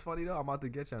 You know what's funny though? I'm about to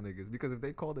get y'all niggas because if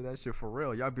they called it that shit for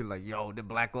real, y'all be like, "Yo, the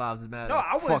Black Lives Matter." No,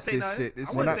 I wouldn't Fuck say this nothing. shit. This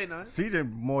I shit. wouldn't When say nothing.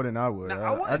 CJ more than I would. Nah,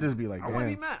 I wouldn't. I'd just be like, I wouldn't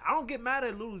be damn. mad. I don't get mad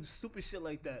at little stupid shit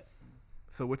like that.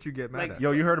 So what you get mad Like, at?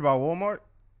 Yo, you heard about Walmart?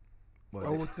 What?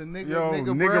 Oh, with the nigga, Yo,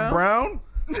 nigga, Brown.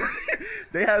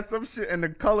 They had some shit, and the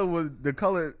color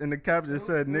in the caption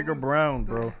said What nigga was Brown,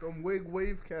 bro. Them wig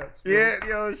wave caps. Bro. Yeah,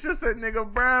 yo, it just said nigga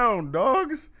Brown,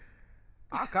 dogs.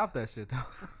 I cop that shit though.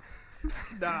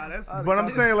 Nah, that's. But I'm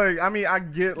saying, like, I mean, I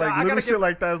get like Nah, I little gotta shit get-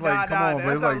 like that. It's like, come on, but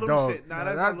that's it's not like, little dog. shit. Nah, Nah,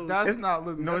 that's that, not little that's shit. not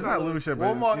little. No, it's that's not little shit. But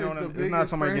Walmart you know is what I the mean? biggest It's not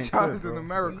somebody getting franchise clipped, in bro.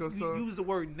 America. You So use the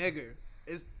word nigger.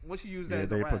 It's once you use that Yeah,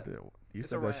 as a they rap. put the. You It's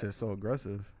said a that rap. shit so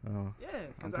aggressive. Yeah, I'm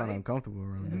because kind of uncomfortable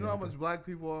around. you know how that. much black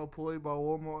people are employed by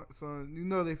Walmart, son. You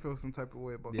know they feel some type of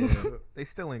way about Yeah, that shit. they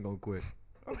still ain't gonna quit.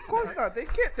 Of course not. They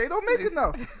can't. They don't make it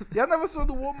now. Y'all never saw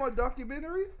the Walmart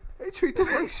documentary? They treat them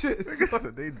like shit. Nigga son.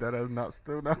 said they that is not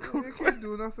still not cool. They can't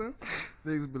do nothing.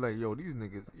 Niggas be like, "Yo, these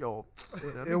niggas, yo, let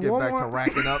me And get back to Walmart-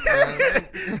 racking up,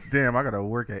 man." Damn, I gotta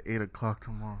work at 8:00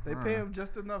 tomorrow. They pay them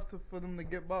just enough for them to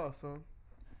get by, son.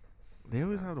 They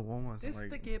always have the Walmarts Just to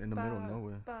like get in the middle of by,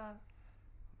 nowhere. by.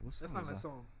 What That's song not is that that?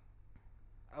 song.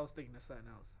 I was thinking of something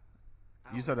else. I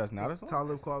You don't said know. that's not a song.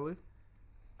 Talib Kweli.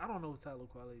 I don't know who Tyler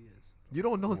Quali is. You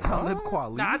don't know Talib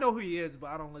Kweli? Nah, I know who he is, but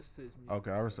I don't listen to his music.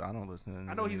 Okay, I don't listen.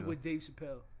 To I know he's either. with Dave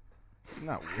Chappelle.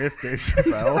 Not with Dave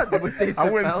Chappelle. with Dave I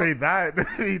wouldn't Chappelle? say that.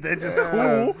 They're just Damn,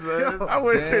 cool. son. I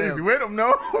wouldn't say he's Damn. with him.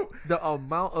 No. The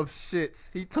amount of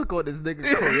shits he took on this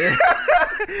nigga's career.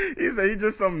 He said he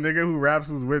just some nigga who raps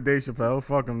who's with Dave Chappelle.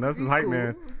 Fuck him. That's his hype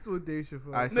man. It's with Dave Chappelle.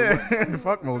 Alright, so Yeah,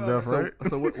 fuck Mos Def, So, right?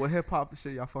 so what hip hop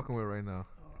shit y'all fucking with right now?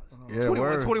 Yeah, 21,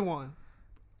 word.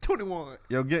 21.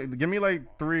 Yo, give me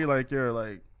like 3 like your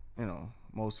like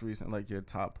most recent like your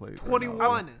top plays. right now.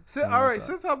 21. All right,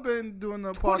 since I've been doing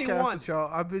the podcast 21. with y'all,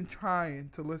 I've been trying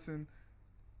to listen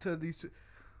to these.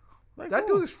 Like, That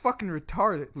who? dude is fucking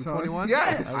retarded. Who, son. 21?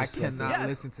 Yes. I cannot Yes.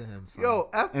 listen to him. Son. Yo,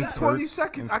 after In 20 spurts.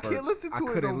 seconds, In I can't spurts. listen to I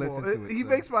it couldn't no listen more. to it, He son.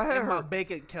 makes my head In my hurt.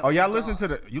 bank account. Oh, y'all God. listen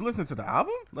to the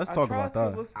album? Let's I talk tried about to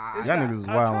that. listen- Ah, it's Y'all that- niggas is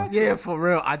I wild. tried to- Yeah, for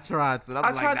real. I tried. So I'm I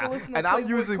like, tried to nah. listen to And I'm Playboy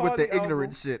usually with the Cardi album.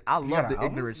 ignorant shit. I got love an the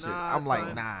album? ignorant shit. Nah, I'm like,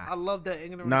 son. nah. I love that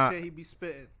ignorant Nah. shit he be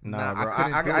spitting. Nah, Nah, I bro.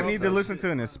 couldn't do I it, need to son. listen to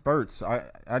it in spurts. I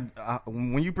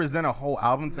when you present a whole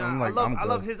album to me, I'm Nah, like, I I'm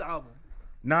love good. his album.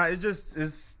 Nah,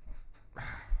 it's.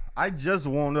 I just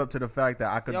warmed up to the fact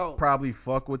that I could Yo. probably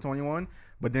fuck with 21,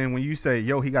 But then when you say,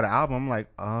 yo, he got an album, I'm like,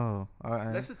 oh, all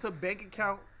right. Listen to Bank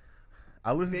Account,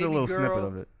 I listened to a Baby little snippet Girl.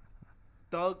 of it.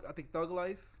 Thug. I think Thug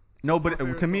Life. No, my but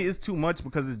favorite to me, song. it's too much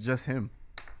because it's just him.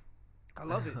 I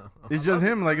love it. It's I just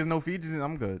love him. it. Like, there's no features.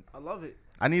 I'm good. I love it.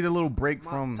 I need a little break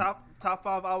My from. top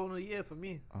 5 album of the year for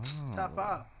me. Oh. Top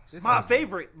 5. This My is-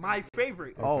 favorite. My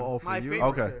favorite. Oh, for My you. favorite.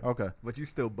 Okay, okay. But you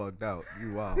still bugged out.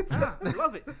 You wow. Nah, I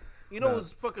love it. You know Nah.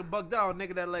 who's fucking bugged out?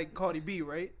 Nigga that like Cardi B,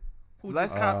 right? Who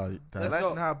Let's- just cop- that's- let's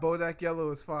go. Nah, Bodak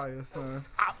Yellow is fire, son.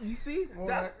 You see?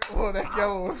 Bodak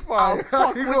Yellow is I fire.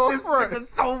 fuck You with go this front. nigga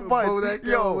so much. Bodak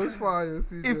Yellow Yo, is fire.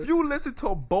 CJ. if you listen to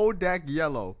Bodak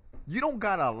Yellow, you don't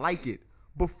gotta like it.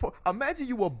 Before, imagine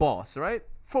you a boss, right?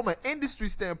 From an industry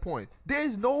standpoint,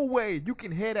 there's no way you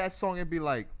can hear that song and be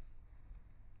like,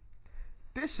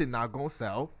 this shit not gonna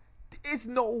sell. It's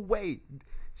no way.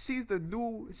 She's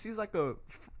like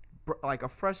a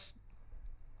fresh,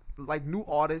 like new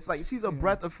artist. Like she's a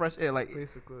breath of fresh air. Like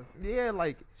basically, yeah,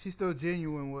 like she's still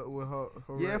genuine with her.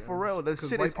 Yeah, for real. The 'Cause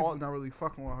shit white is people all- not really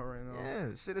fucking with her right now.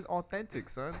 yeah, shit is authentic,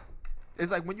 son.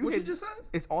 It's like when you What hear you just said?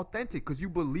 it's authentic because you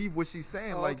believe what she's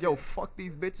saying. Oh, like, yo, okay. fuck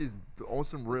these bitches on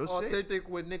some real It's shit. authentic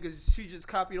with niggas. She just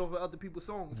copied over other people's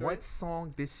songs, right? What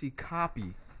song did she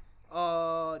copy?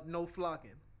 No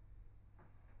flocking.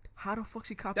 How the fuck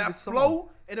she copied That the song? flow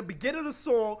in the beginning of the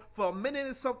song for a minute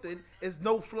or something is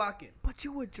no flocking. But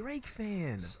you a Drake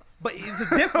fan. But it's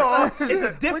a difference. It's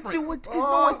a difference. But you a, it's Oh,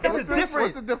 no, it's it's not a different.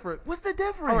 What's the difference? What's the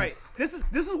difference? All right,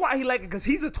 this is why he like it because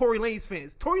he's a Tory Lanez fan.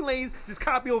 Tory Lanez just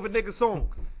copy over nigga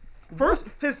songs. First,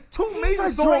 his two He's major a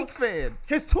songs. Drake fan.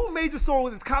 His 2 major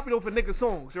songs is copied over nigga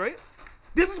songs, right?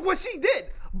 This is what she did.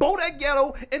 Bodak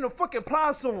Yellow and the fucking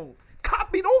Ply song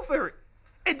copied over it.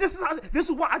 And this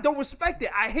is why I don't respect it.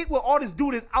 I hate when artists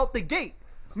do this out the gate.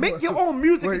 Make your own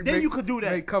music, Wait, and then you could do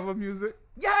that. Make cover music.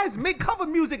 Yes, make cover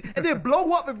music and then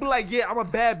blow up and be like, yeah, I'm a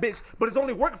bad bitch, but it's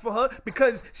only working for her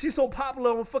because she's so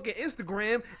popular on fucking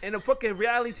Instagram and the fucking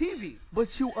reality TV.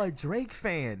 But you a Drake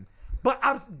fan. But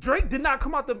Drake did not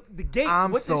come out the gate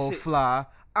I'm with so this shit. fly.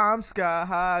 I'm sky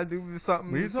high. Do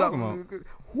something. What are you something. talking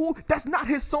Who? That's not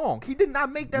his song. He did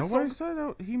not make that Nobody song. said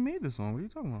that he made the song. What are you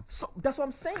talking about? So, that's what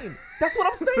I'm saying. That's what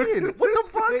I'm saying. What the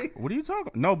fuck? What are you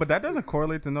talking? No, but that doesn't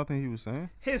correlate to nothing he was saying.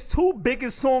 His 2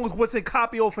 biggest songs was in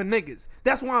copy over niggas.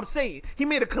 That's what I'm saying. He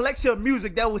made a collection of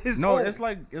music that was his No, own.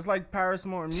 it's like Paris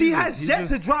Morton. She music. has He yet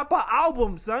just- to drop her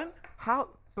album, son. How?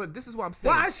 But this is what I'm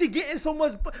saying. Why is she getting so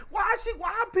much?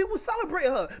 Why people celebrate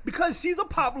her? Because she's a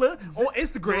popular on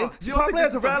Instagram. She's you don't think popular this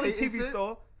as a is some reality hating TV shit?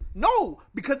 star. No,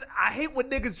 because I hate when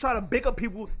niggas try to big up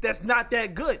people that's not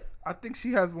that good. I think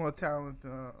she has more talent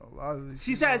than a lot of these.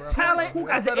 She female has rappers talent out there.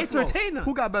 as an better flow? entertainer.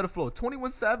 Who got better flow?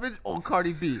 21 Savage or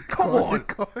Cardi B? Come on.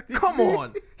 Come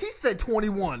on. He said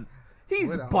 21. He's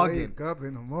When I bugging. wake up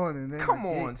in the morning. and Come I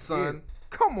on, get son. it.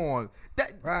 Come on.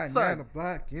 That Riding down the son.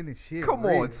 block in the shit. Come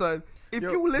real. on, son. If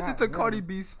Yo, you listen to my Cardi man.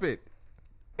 B spit,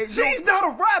 it She's don't-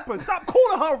 not a rapper. Stop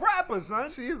calling her a rapper, son.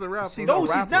 She is a rapper. She's No, a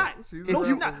she's rapper. not. She's No, a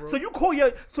she's rapper, not. bro. So you call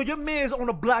your man's on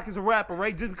the block as a rapper,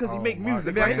 right? Just because he make my music,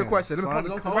 Let me ask right? you a question. Let me Son,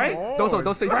 don't, come Right?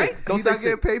 don't say Right? shit. Don't He's say not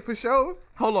getting shit. paid for shows.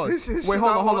 Hold on. His shit- Wait, shit hold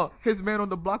not on, hold on- on. His man on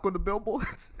the block on the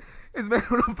billboards. His man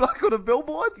on the block on the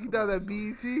billboards. He done that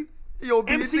BET. Yo,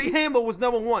 MC BT. Hammer was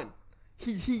number 1.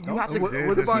 You have to.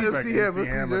 What about MC Hammer,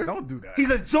 CJ? Don't do that.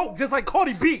 He's a joke, just like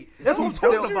Cardi B. That's what I'm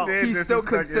still- talking about. He's still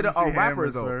considered a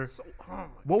rapper, though. So, oh my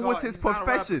What was God, his he's not a rapper,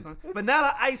 profession? son.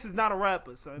 Vanilla Ice is not a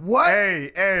rapper, son. What?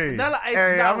 Hey, Vanilla Ice is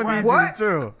hey, not I'm gonna a need you rapper. to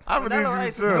chill. I'm gonna Vanilla need you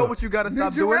Ice- to chill. You know what you gotta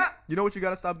stop Did you doing? rap? You know what you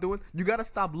gotta stop doing? You gotta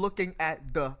stop looking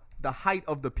at the height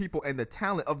of the people and the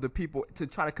talent of the people to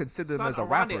try to consider them Son, as a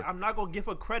around rapper. it, I'm not gonna give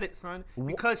her credit, son,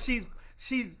 because she's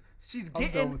done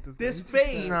getting with this this guy.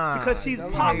 fame Nah, because she's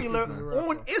that popular racist is a rapper.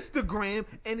 on Instagram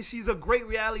and she's a great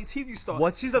reality TV star.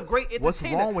 What's- she's a great entertainer. what's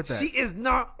wrong with that? She is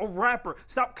not a rapper.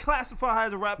 Stop classifying her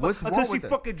as a rapper What's until wrong she with that?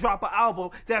 fucking drop an album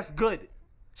that's good.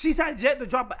 She's had yet to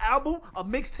drop an album, a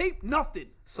mixtape, nothing.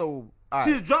 So, all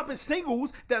She's right. dropping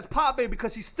singles that's popping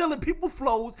because she's stealing people's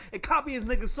flows and copying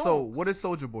niggas' songs. So, what is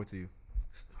Soldier Boy to you?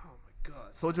 Oh my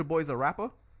god. Soldier Boy's a rapper?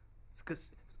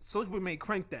 Because Soulja Boy made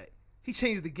Crank That. He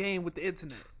changed the game with the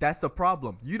internet. That's the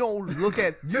problem. You don't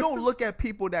look at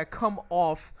people that come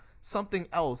off something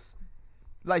else.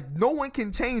 Like no one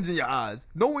can change in your eyes.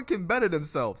 No one can better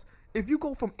themselves. If you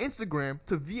go from Instagram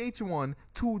to VH1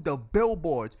 to the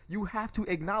billboards, you have to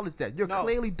acknowledge that you're No.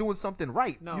 clearly doing something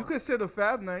right. No. You consider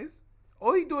Fab nice.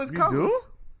 All he do is You covers. do?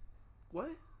 What?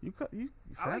 You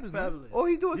I like Fab is Fabulous. All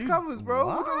he do is You- covers, bro.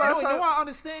 What the what? last No, time? I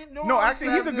understand. No,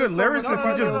 actually, he's a good Fab did so much- lyricist. No, He's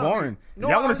no, just no, no. boring. No,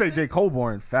 Y'all I want to say understand. J. Cole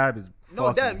boring? Fab is No,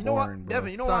 fucking Devin, you know what? boring, bro.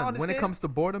 Devin, you know what I Son, understand? when it comes to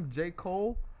boredom, J.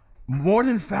 Cole, More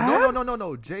than Fab?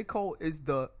 No. J. Cole is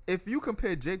if you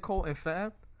compare J. Cole and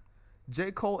Fab,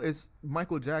 J. Cole is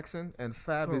Michael Jackson and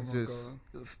Fab Oh is my just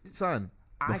son.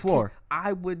 The floor.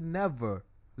 I would never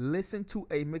listen to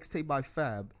a mixtape by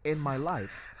Fab in my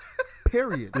life.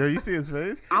 Period. Yo, you see his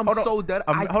face? I'm Hold on. so dead.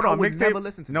 Hold I on, would mixtape. never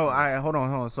listen to No, this. hold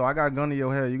on. So I got a gun to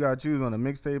your head. You gotta choose on a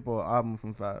mixtape or album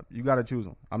from Fab. You gotta choose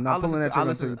them. I'm not pulling that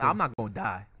trigger. I'm not gonna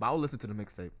die, but I'll listen to the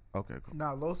mixtape. Okay, cool.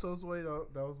 Nah, Loso's Way, that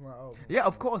was my album. Yeah,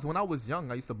 of course. When I was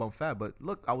young, I used to bump Fab, but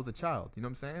look, I was a child. You know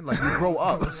what I'm saying? Like you grow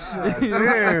up.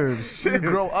 Damn, shit. You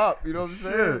grow up. You know what I'm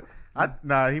saying? Shit.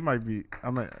 He might be.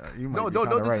 You might No, be don't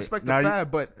kinda disrespect right. the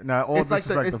Fab, but Nah, all it's like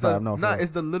disrespect to Fab. No, Fab.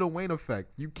 it's the Lil Wayne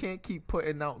effect. You can't keep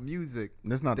putting out music.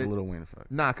 That's not the that- Lil Wayne effect.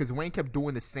 Nah, because Wayne kept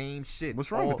doing the same shit. What's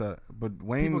wrong with that? But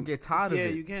Wayne. People get tired Yeah,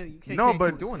 of it. you can't. no, can't but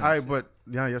keep doing that I. shit. But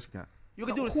yeah, yes, you can. You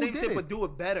can do the Who same did shit, it? but do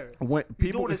it better. When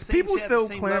people doing the same people shit at the still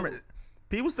same clamor. level.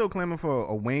 People still clamoring for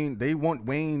a Wayne. They want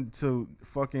Wayne to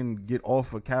fucking get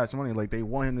off of Cash Money. Like they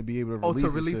want him to be able to Oh, release. to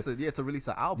his release shit. it. Yeah, to release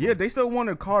an album. Yeah, they still want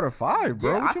a Carter 5, bro.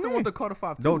 Yeah, What I you still mean? want the Carter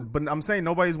 5 too. No, but I'm saying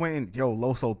nobody's waiting. Yo,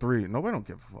 Loso 3. Nobody don't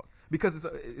give a fuck. Because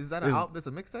is that an It's- album? That's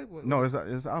a mixtape? What- No, it's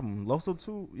an album. Loso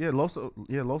 2. Yeah,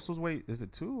 Loso's Way. Is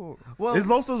it 2? Or? Well- Is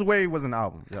Loso's Way was an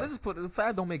album. Yeah. Let's just put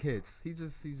Fab don't make hits. He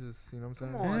just you know what I'm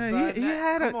saying? Come on. Yeah, son, he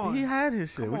come on. had his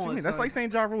shit. Come What you on, mean? That's son. like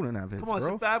saying Ja Rule didn't have hits, Come on, bro.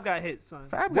 so Fab got hits, son.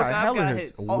 Fab got hella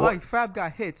hits. Oh, like Fab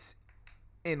got hits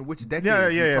in which decade? Yeah,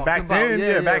 you yeah, talking back about? then,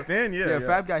 yeah, back then, yeah, yeah.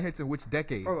 Fab got hits in which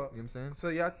decade? Hold You know on. what I'm saying? So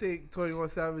y'all think 21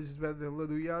 Savage is better than Lil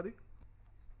Yachty?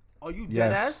 Are you dead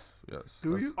Yes. ass? Yes.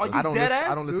 Do you? Are you I don't dead listen, ass?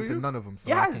 I don't listen Do to you? none of them,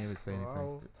 so I can't even Yes. say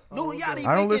anything. Lil Yachty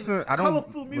I don't making listen- I don't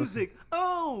colorful listen. music.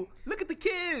 Oh, look at the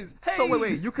kids. Hey, So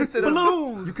wait, you consider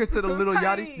balloons. You consider Little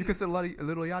Yachty? Hey. You consider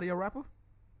Little Yachty a rapper?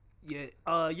 Yeah.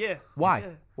 Yeah. Why? Yeah.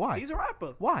 Why? He's a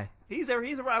rapper. Why? He's a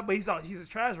rapper, but he's a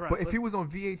trash rapper. But if he was on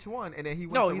VH1 and then he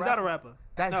went no, to he's rap, not a rapper.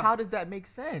 That No. how does that make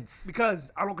sense?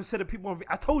 Because I don't consider people on.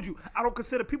 I told you I don't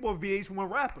consider people on VH1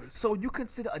 rappers. So you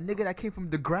consider a nigga that came from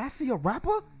Degrassi a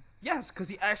rapper? Yes, because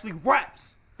he actually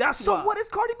raps. That's So why. what is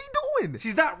Cardi B doing?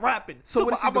 She's not rapping. So So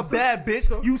what is she I'm a doing? bad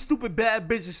bitch. You stupid bad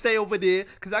bitch, just stay over there.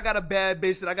 Cause I got a bad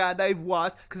bitch that I got a knife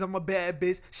watch. Cause I'm a bad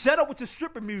bitch. Shut up with your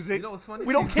stripping music. You know what's funny?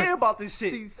 We don't She- care about this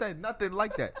shit. She said nothing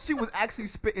like that. She was actually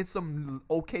spitting some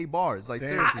okay bars. Like Damn,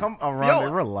 seriously. come around,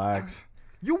 Yo. relax.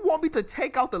 You want me to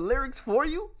take out the lyrics for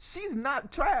you? She's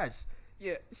not trash.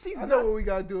 Yeah. She's I know not what we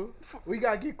gotta do. We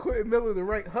gotta get Quentin Miller to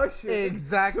write her shit.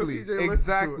 exactly. So CJ listen to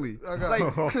Exactly. it. I got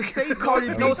Like to say Cardi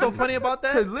You B know what's so funny about to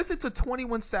that? listen to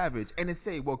 21 Savage and then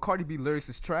say, "Well, Cardi B lyrics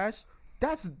is trash."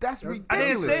 That's ridiculous. I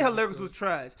didn't say her lyrics was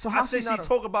trash. So I how said she she not a-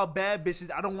 talk about bad bitches.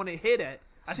 I don't want to hear that.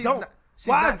 I She's don't. not- she's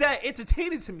Why not- is that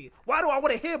entertaining to me? Why do I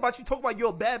want to hear about you talk about you're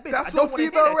a bad bitch? That's I don't what wanna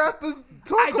hear female that shit. rappers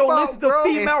talk I don't about, listen to bro.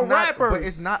 female It's not- rappers. But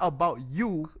it's not about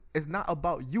you. It's not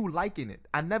about you liking it.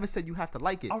 I never said you have to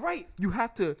like it. All right. You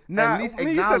have to Nah, at least I mean,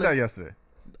 acknowledge. you said that yesterday.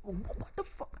 What the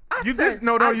fuck? I You said, just-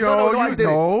 no, no, I, yo, I you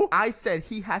didn't. know. I said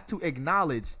he has to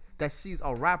acknowledge that she's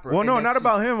a rapper. Well, and no, that not she-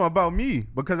 about him, about me.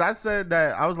 Because I said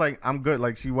that I was like, I'm good,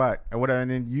 like she whack or whatever.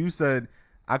 And then you said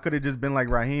I could have just been like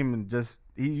Raheem and just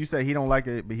you said he don't like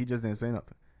it, but he just didn't say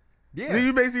nothing. Yeah. So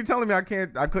you basically telling me I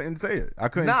couldn't say it. I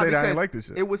couldn't say that I didn't like this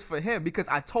shit. It was for him because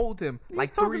I told him He's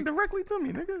like talking 3. directly to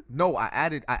me, nigga. No, I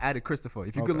added Christopher.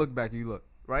 If you could Okay. look back, you look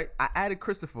right. I added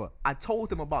Christopher. I told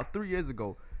him about 3 years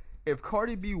ago, if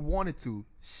Cardi B wanted to,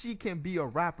 she can be a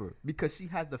rapper because she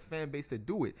has the fan base to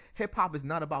do it. Hip hop is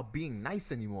not about being nice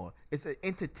anymore. It's an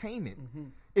entertainment.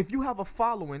 If you have a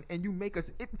following and you make us,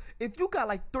 if you got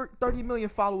like 30 million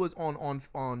followers on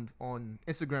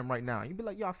Instagram right now, you'd be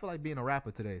like, yo, I feel like being a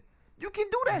rapper today. You can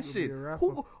do that can shit. be a rapper.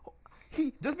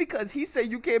 He just because he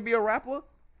said you can't be a rapper,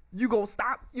 you gonna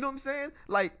stop. You know what I'm saying?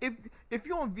 Like if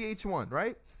you're on VH1,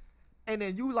 right? And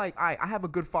then you like, all right, I have a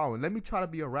good following. Let me try to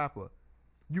be a rapper.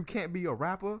 You can't be a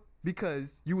rapper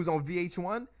because you was on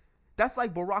VH1. That's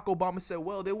like Barack Obama said,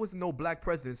 well, there was no black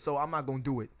president, so I'm not gonna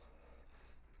do it.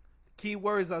 Key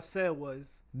words I said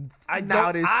was I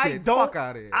Now don't this I shit. don't Fuck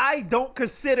outta here. I don't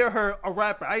consider her a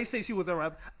rapper. I didn't say she was a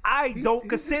rapper. I don't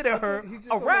consider her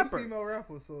a rapper. Female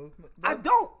rapper, so I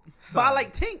don't. But I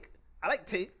like Tink. I like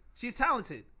Tink. She's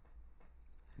talented.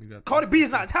 You got Cardi B is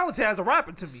not talented as a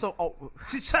rapper to me. So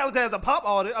She's talented as a pop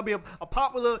artist. I mean, a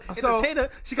popular So- entertainer.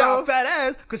 She got a fat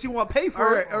ass because she want to pay for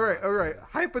All it. right, all right.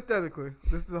 Hypothetically,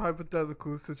 this is a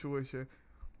hypothetical situation.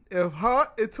 If her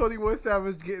and 21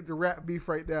 Savage get into rap beef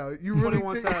right now, you really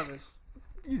 21 think? Savage.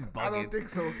 he's I bugging. don't think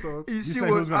so. So She think would-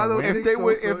 who's gonna I don't win? if think they so,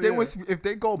 would, so, if they yeah. was, if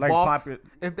they go Like ball, pop it.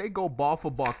 if they go ball for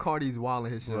ball, Cardi's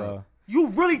wilding his shit. Bruh. up. You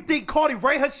really think Cardi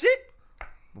write her shit?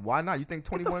 Why not? You think Get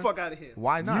 21? the fuck out of here.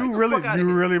 Why not? You the really fuck outta you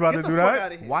here. really about Get to the do fuck that?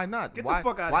 outta here. Why not? Get the why?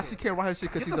 fuck outta Why here. she can't write her shit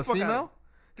because Get she's the a fuck outta female?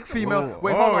 Female. Whoa,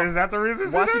 Wait, hold on. Is that the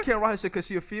reason? Why she can't write her shit? Because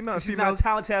she a female. She's Females. not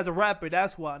talented as a rapper.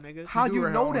 That's why, nigga. How do you write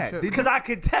her know own that? shit. Did Because you, I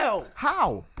could tell.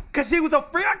 how? Because she was a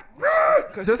freak.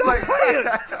 Just like.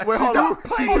 Wait, hold on.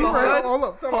 She do write. Hold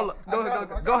up. Hold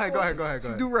up. Go ahead. She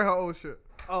do write her own shit.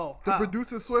 Oh, The how?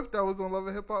 producer Swift that was on Love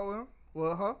and Hip Hop with him,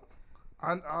 well, her.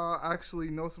 I actually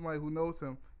know somebody who knows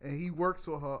him, and he works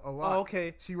with her a lot. Oh,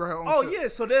 okay. She write her own Oh, shit. yeah.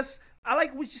 So this, I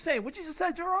like what you're saying. What you just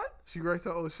said, Gerard? She writes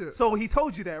her own shit. So he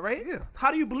told you that, right? Yeah.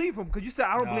 How do you believe him? Because you said,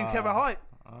 I don't believe Kevin Hart.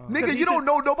 Nigga, he you don't just-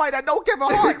 know nobody that know Kevin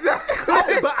Hart. Exactly.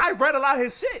 Oh, but I read a lot of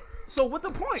his shit. So what the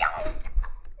point?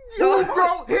 You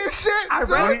wrote his shit. I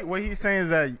son. read- What he's saying is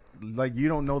that like you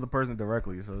don't know the person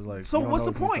directly, so it's like. So you don't what's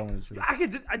know the if he's point? telling the truth. I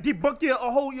could debunk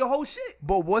your whole shit.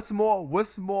 But what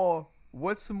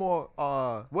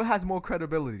has more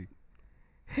credibility?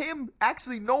 Him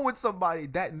actually knowing somebody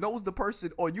that knows the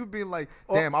person, or you being like,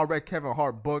 damn, I read Kevin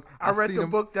Hart book. I read seen the him.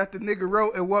 book that the nigga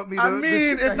wrote and want me to. I the mean,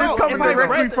 shit if that it's he wrote. coming if I read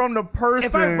directly the- from the person,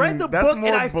 If I read the that's book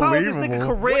more and I found this nigga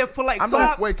believable. career for like I'm five,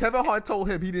 just wait. Kevin Hart told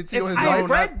him he didn't cheat if on his I wife.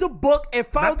 read the book and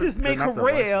found not the- this man not the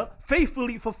career wife.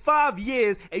 faithfully for 5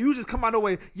 years, and you just come out of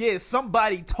way, yeah,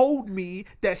 somebody told me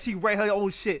that she read her own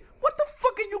shit. What the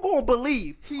fuck are you gonna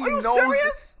believe? He are you knows.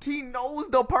 serious? He knows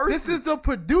the person. This is the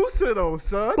producer though,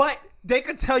 son. But they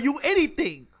can tell you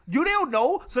anything. You don't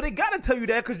know, so they gotta tell you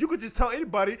that because you could just tell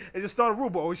anybody and just start a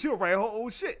rumor. Oh, she'll write her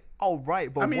own shit. oh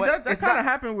right, but I mean, what? that it's kind not- of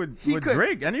happened with he could-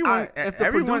 Drake. Anyone, Alright, if the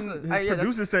everyone, producer- his yeah, that's-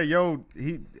 producer said, "Yo,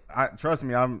 trust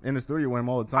me, I'm in the studio with him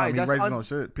all the time. Alright, he that's writes his un- own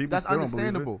shit. People That's still don't believe it.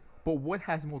 understandable. But what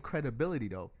has more credibility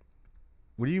though?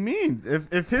 What do you mean?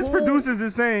 If his Who- producers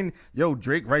is saying, "Yo,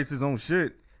 Drake writes his own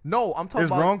shit," No, I'm talking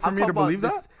It's about. wrong for I'm me talking to about believe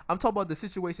this- that? I'm talking about the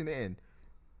situation they're in.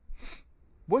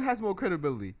 What has more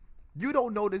credibility? You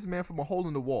don't know this man from a hole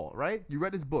in the wall, right? You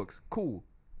read his books, cool.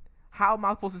 How am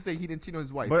I supposed to say he didn't cheat on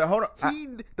his wife? But hold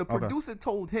on, The producer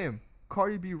told him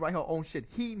Cardi B write her own shit.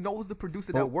 He knows the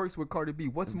producer that But works with Cardi B.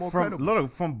 What's more from credible?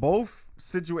 look from both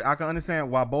situations, I can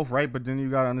understand why both right, but then you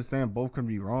gotta understand both can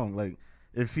be wrong. Like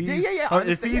if he's yeah, I if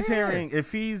understand, he's yeah.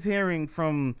 if he's hearing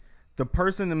from the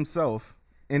person himself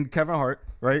in Kevin Hart,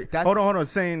 right? That's- Hold on,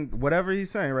 saying whatever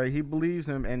he's saying, right? He believes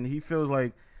him and he feels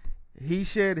like he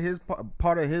shared his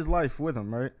part of his life with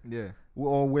him, right? Yeah.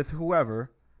 Or with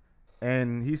whoever,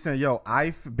 and he's saying, "Yo,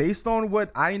 based on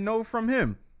what I know from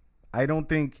him, I don't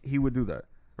think he would do that."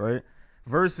 Right?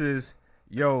 Versus,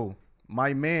 "Yo,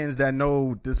 my mans that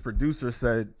know this producer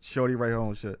said Shorty write her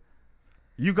own shit."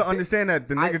 You can understand that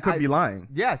the nigga could be lying.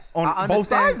 Yes, On I both understand,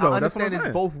 sides, though. I That's what I'm understand it's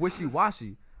saying. both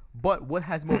wishy-washy. But what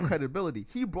has more credibility?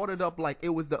 He brought it up like it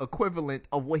was the equivalent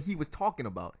of what he was talking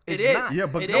about. It's It is. not. Yeah,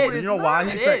 but It no, is. you know why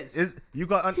It he said is. is you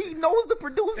got. He knows the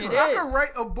producer. It I is. can write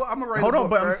a book. I'm gonna write. Hold a on,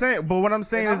 book, but I'm right? saying, but what I'm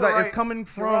saying And is I'ma that it's write, coming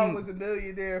Gerard from. was a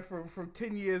millionaire from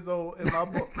 10 years old in my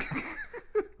book.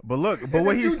 But look, but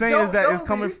what if he's you saying is don't that know it's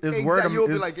coming me, is exactly, word you'll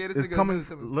be is, like, yeah, this is nigga coming. knows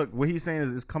something. Look, what he's saying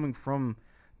is coming from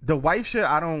the wife shit.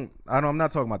 I'm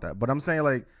not talking about that, but I'm saying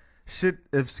like shit.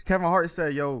 If Kevin Hart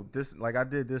said, "Yo, this like I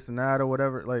did this and that or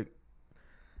whatever," like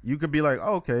you could be like,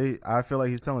 oh, "Okay, I feel like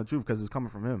he's telling the truth because it's coming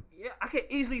from him." Yeah, I can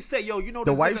easily say, yo, you know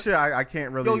The this wife nigga, shit, I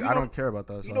can't really. Yo, you I know- don't care about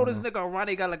that. You so know I this don't nigga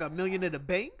Ronnie got like $1 million in the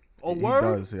bank? Or He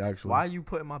word? does, he actually. Why are you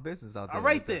putting my business out there? All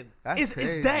right like that? then. That's It's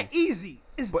crazy. that easy.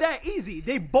 It's But- that easy.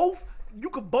 They both, you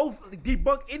could both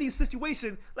debunk any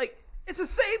situation. Like, it's the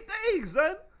same thing,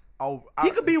 son. Oh, He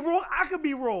could be wrong. I could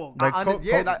be wrong. Like, like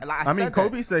I I mean, said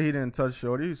Kobe that. said he didn't touch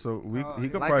Shorty, so he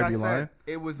could Like probably I be said, lying.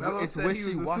 it was Melo it's said he was a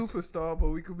wishy-washy. superstar, but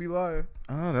we could be lying.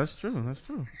 Oh, that's true. That's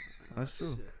true. That's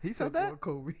true. He said that.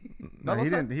 Kobe. No, Melo he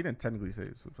said- didn't. He didn't technically say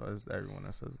it. So it's everyone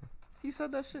that says it. He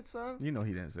said that shit, son. You know,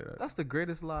 he didn't say that. That's the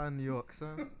greatest lie in New York,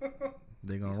 son.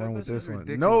 They gonna said run that with shit this one.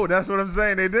 ridiculous. No, that's what I'm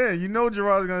saying. They did. You know,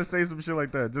 Gerard's gonna say some shit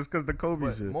like that just because the Kobe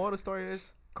But shit. more of the story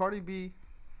is Cardi B.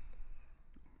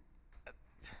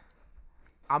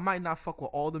 I might not fuck with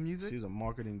all the music. She's a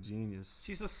marketing genius.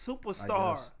 She's a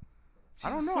superstar. guess. She's I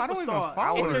don't a know. I don't even superstar.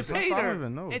 follow her, so I Entertainer. don't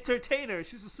even know. Entertainer.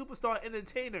 She's a superstar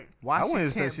entertainer. Why I she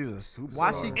wouldn't say can't- she's a superstar.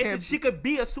 Why she can't? She could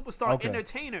be a superstar Okay.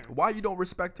 entertainer. Why you don't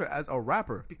respect her as a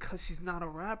rapper? Because she's not a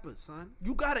rapper, son.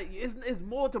 You gotta. It's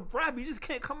more to rap. You just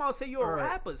can't come out and say you're a Alright.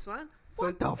 rapper, son.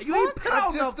 What the You ain't fuck? put I out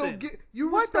just nothing. don't get. You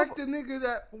What the respect the nigga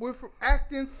that went from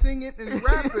acting, singing, and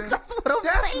rapping. That's what I'm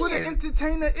That's what an saying.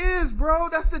 entertainer is, bro.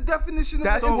 That's the definition of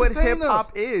That's an what entertainer.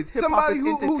 hip-hop is. Hip-hop Somebody is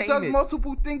who does entertainment.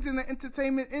 multiple things in the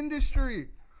entertainment industry.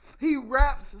 He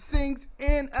raps, sings,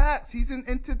 and acts. He's an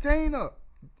entertainer.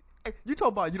 You talk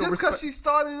about you don't Just because respect. she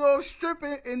started off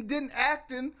stripping and then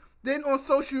acting then on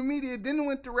social media, then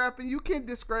went to rapping. You can't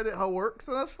discredit her work,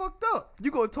 so that's fucked up. You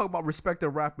gonna talk about respect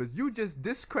of rappers? You just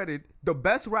discredit the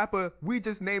best rapper. We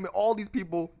just naming all these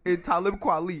people in Talib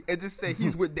Kweli and just say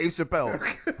he's with Dave Chappelle.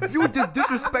 You just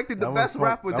disrespected the That was best fuck-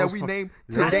 rapper that that was we fuck- named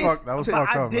that was today. fuck- that was But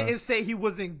fucked I up, man. didn't say he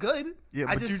wasn't good. Yeah,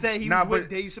 I but just you- said he nah, was with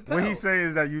but Dave Chappelle. What he say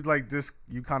is that you like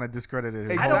you kind of discredited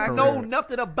his I whole don't career. know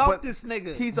nothing about But this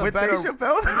nigga. He's a With better. Dave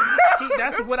Chappelle.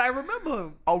 That's what I remember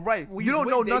him. All right, Well, you he's don't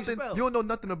know with Dave nothing. Chappelle. You don't know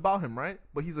nothing about him, right?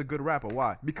 But he's a good rapper.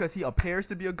 Why? Because he appears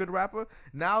to be a good rapper.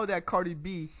 Now that Cardi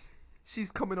B,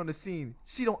 she's coming on the scene.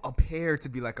 She don't appear to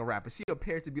be like a rapper. She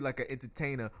appears to be like an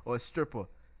entertainer or a stripper.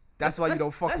 That's why you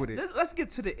don't fuck with it. Let's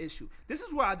get to the issue. This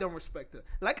is why I don't respect her.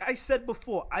 Like I said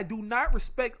before, I do not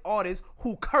respect artists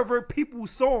who cover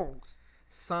people's songs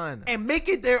Son, and make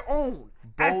it their own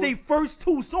as Both- they first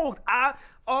two songs.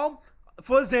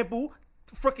 For example,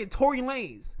 freaking Tory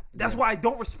Lanez. That's why I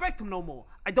don't respect him no more.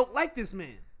 I don't like this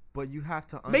man. but you have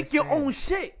to understand. Make your own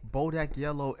shit. Bodak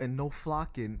Yellow and No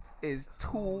Flockin' is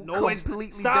two No, it's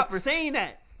completely stop different. saying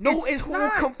that. No, it's two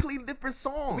not. completely different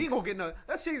songs. We ain't gonna get no.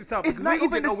 Let's change the topic. It's 'cause not we gonna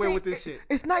even get the nowhere same. with this shit.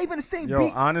 It's not even the same Yo,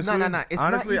 beat. honestly, Nah. It's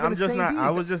honestly, not even I'm the just same not. beat. I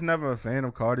was just never a fan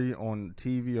of Cardi on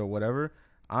TV or whatever.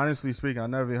 Honestly speaking, I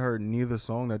never heard neither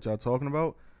song that y'all talking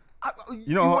about.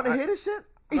 You know, want to I- hear this shit?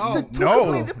 It's No. the two No.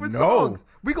 completely different No. songs.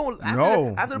 We gonna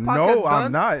after the podcast is done.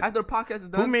 I'm not. After the podcast is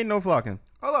done. Who made No Flocking?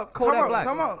 Hold up, Kodak time out, Black.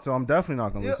 time out. So I'm definitely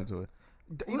not gonna Yeah. listen to it.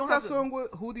 You don't What's that have to- song with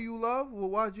Who Do You Love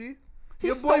with YG? He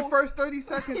Your boy stole- first 30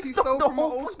 seconds, he he stole stole the from an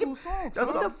whole old fucking- school song. that's son.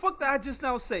 What the fuck did I just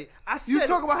now say? I said You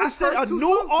talk about I his said first a two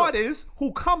new songs, though. artist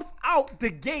who comes out the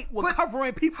gate with But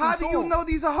covering people's How do songs. you know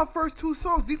these are her first two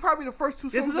songs? These probably the first two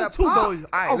This songs is a that two pop. So, all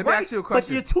right, let me ask you a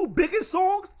question. But your two biggest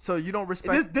songs, So you don't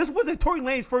respect. this wasn't Tory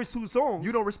Lane's first two songs.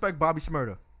 You don't respect Bobby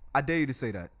Shmurda. I dare you to say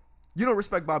that. You don't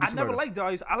respect Bobby I Shmurda. never liked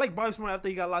Darius. I like Bobby Smurda after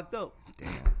he got locked up.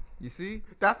 You see?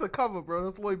 That's a cover, bro.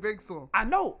 That's Lloyd Banks' song. I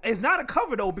know it's not a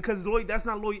cover though because Lloyd. That's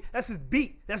not Lloyd. That's his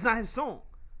beat. That's not his song.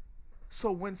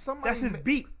 So when somebody That's his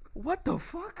beat. What the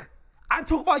fuck? I'm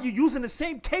talking about you using the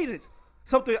same cadence.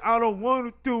 Something I don't want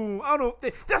to do. I don't.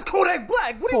 That's Kodak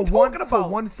Black. What are you talking about? For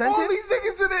one sentence? All these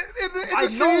niggas in the I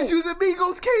industry know. is using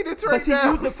Migos cadence right But she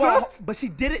now. used it son. for. But she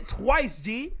did it twice,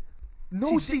 G.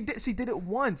 No, she did. She did it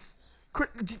once.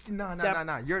 Nah.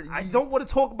 I don't want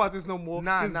to talk about this no more.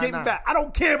 Nah, Just nah, get nah. me back. I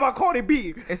don't care about Cardi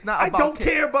B. It's not I about don't ca-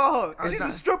 care about her. It's She's not-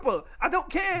 a stripper. I don't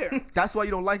care. That's why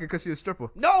you don't like her, because she's a stripper.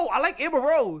 No, I like Amber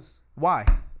Rose Why?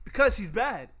 because she's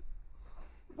bad.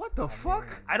 What the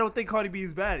fuck? I don't think Cardi B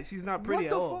is bad. She's not pretty What at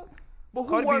the all. fuck? But who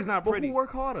Cardi B work, is not but pretty. who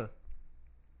work harder?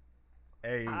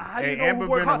 Hey, How do you hey, know Amber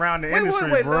who work been hard? around the Wait,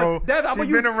 industry, bro. Devin,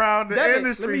 She's been around the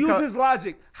industry. Let me use his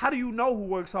logic. How do you know who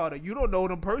works harder? You don't know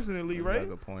them personally, You got right? a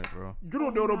good point, bro. You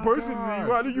don't know them personally.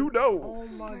 How do you know?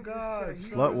 Oh my god.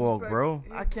 Slut walk, bro.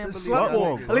 I can't The believe slut that.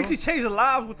 walk, At bro. least she changed the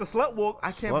lives with the slut walk.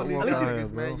 I can't Slut believe walk that out here,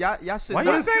 niggas, man. bro. Y'all should Why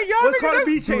not. you saying y'all what's niggas? Cardi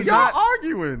B that's- changing? Y'all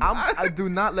arguing. I do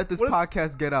not let this What is-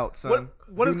 podcast get out, son.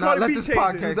 what do is not Cardi let B this changing?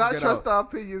 podcast Do not get trust out. our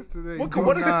opinions today. What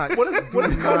Do is not. what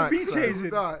is Do Cardi not, B son. changing?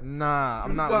 not. Nah,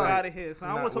 I'm not Fuck. with Out it. of here, son.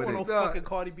 I Not want to talk with about no it. fucking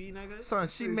Cardi B, nigga. Son,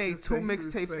 she Just made say 2 you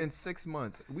mixtapes respect. in 6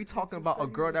 months. We talking just about say a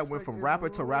you girl that went respect from your rapper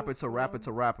to rules, rapper to rapper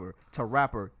to rapper to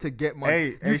rapper to get money. Hey,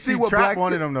 you hey, see she what trap Black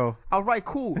one Ti- of them though. All right,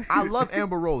 cool. I love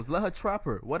Amber Rose. Let her trap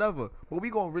her, whatever. But we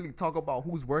gonna really talk about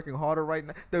who's working harder right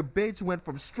now. The bitch went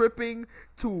from stripping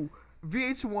to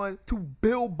VH1 to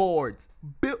billboards.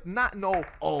 Not no.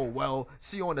 Oh well,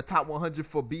 she on the top 100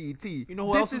 for BET. You know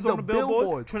who This else is is on the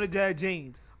billboards? Trinidad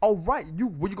James. All right, you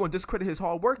gonna discredit his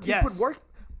hard work? He Yes. put work.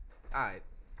 All right,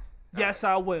 Yes,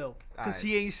 I will. Because Alright.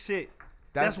 he ain't shit.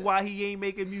 That's- That's why he ain't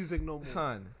making music no more.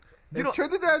 son. You If know,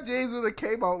 Trinidad James would have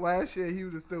came out last year, he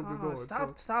would have still been Oh,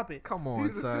 going. stop it. come He on, would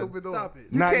have still son. been Stop on. it.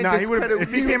 You Nah, can't nah, he would. discredit-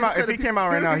 If he you came out, discredit if he came out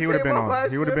right now, he would have been on.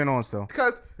 He would have been on still.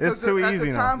 Because It's too at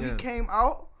easy the now. time Yeah. he came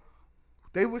out,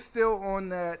 they were still on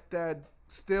that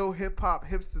still hip hop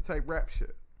hipster type rap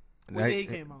shit. What year he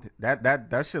came out?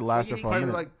 That shit lasted he for a came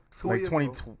minute. out? Like 2 Like years 20,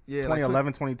 ago. Yeah, like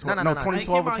 2011, 2012. No, No, no, no.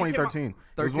 2012 or He came out- 2013.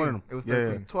 It was one of 13. them. It was Yeah, yeah.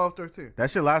 13. 12, 13. That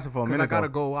shit lasted for a Because minute. I gotta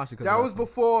though. go watch it. 'cause That of was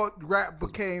before rap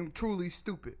became truly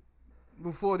stupid.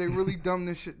 Before they really dumbed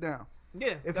this shit down.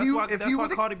 Yeah, If that's he- why, if that's he why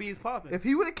would've- Cardi B is popping. If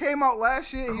he would have came out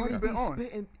last year, he Cardi would have B been on.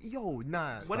 spitting. Yo,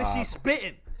 nah. When is she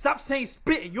spitting? Stop saying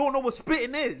spitting. You don't know what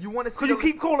spitting is. You wanna see Because you the-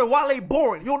 keep calling Wale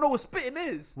boring. You don't know what spitting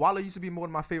is. Wale used to be one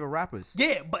of my favorite rappers.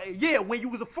 Yeah, but yeah, when you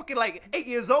was a fucking like 8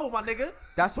 years old, my nigga.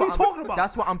 That's what what you talking about.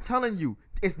 That's what I'm telling you.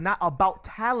 It's not about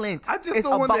talent. I just it's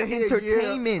don't want about to hear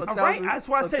entertainment. All right, that's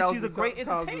why I said she's a great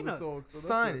entertainer.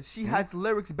 Son, she has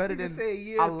lyrics better than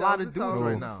Say a lot of dudes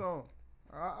right on the now. song.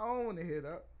 I don't want to hear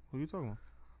that. Who you talking about?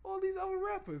 All these other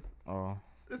rappers. Oh,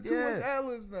 There's too Yeah. much ad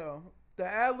libs now. The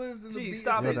ad libs and the Gee, beat.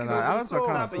 stop is it. taking nah, over I the was song.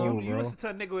 kinda Stop it. slow, You bro. listen to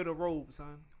a nigga with a robe,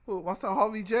 son. Who, my son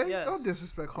Harvey J? Yes. Don't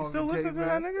disrespect Harvey still J, listen to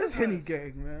man. that nigga? It's Henny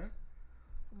Gang, man.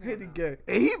 Henny Gang.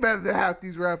 And he better than half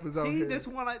these rappers out See, here. this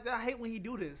one, I hate when he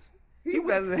do this. He would-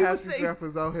 better than he half would these say-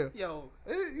 rappers out here. Yo,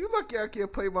 Hey, you lucky I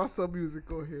can't play my sub music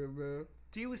on here, man.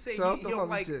 G would say Shout out he to don't Harvey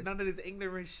like J. none of this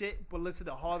ignorant shit, but listen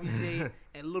to Harvey J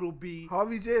and Lil B.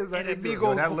 Harvey J is like And ignorant.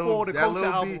 Amigos before the Culture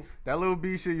album. That little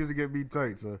B shit used to get me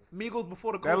tight, so. Migos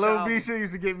before the That Culture little album. B shit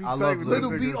used to get me I tight. love with Little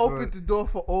this B nigga, son. opened the door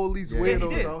for all these Yeah, Yeah, weirdos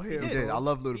he did. out here. He He did. did. I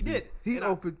love Little He B. did. He And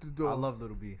opened the door. I love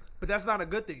Little B. but that's not a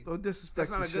good thing. Don't disrespect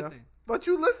That's not the a good chef. thing. But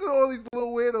you listen to all these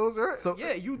little weirdos, right? So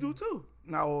Yeah, you do too.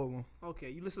 Not all of them. Okay,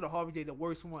 you listen to Harvey J, the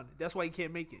worst one. That's why he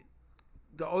can't make it.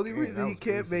 The only Yeah, reason that he was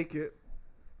can't crazy. make it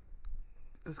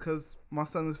is because my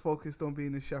son is focused on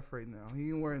being a chef right now. He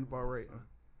ain't worrying about rating.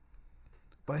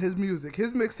 But his music,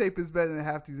 his mixtape is better than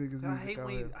half these niggas' I music hate out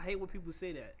when here. I hate when people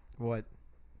say that. what?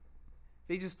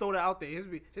 They just throw that out there.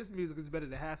 His music is better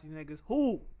than half these niggas.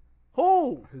 Who?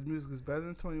 His music is better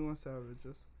than 21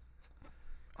 Savage's.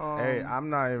 Hey, I'm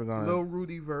not even gonna. Lil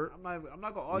Rudy Vert. I'm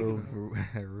not gonna argue. with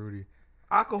him. Rudy.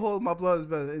 Alcohol in My Blood is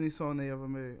better than any song they ever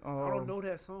made. I don't know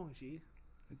that song, G.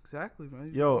 Exactly,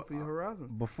 man. Yo, Open your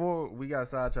horizons. Before we got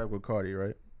sidetracked with Cardi,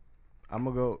 right? I'm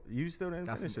gonna go. You still didn't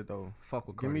That's finish it though. Fuck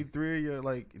with Give Cardi. me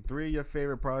three of your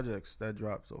favorite projects that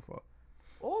dropped so far.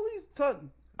 All these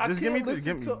ton. I Just can't give me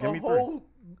listen give to me a three. whole.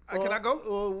 Can I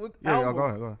go? With Yeah, album.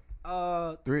 go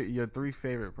ahead. Your three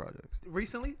favorite projects.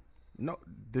 Recently? No,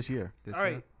 this year. This All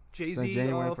year? right. Jay Since Z.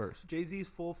 January 1st. Jay Z's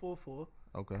 444.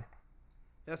 Okay,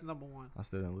 That's number one. I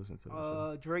still didn't listen to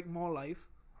that. Drake More Life.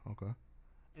 Okay.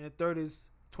 And the third is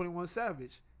 21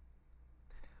 Savage.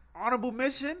 Honorable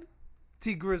mention,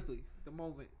 T Grizzly. The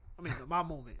moment. I mean, my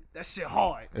moment. That shit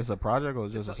hard. It's a project or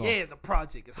just It's a a- song? yeah, it's a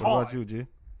project. It's What hard. about you, G?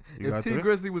 You If got T three?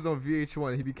 Grizzly was on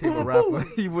VH1, he became a rapper.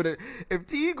 He would have. If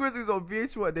T Grizzly was on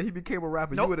VH1, then he became a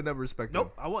rapper. Nope. You would have never respected Nope,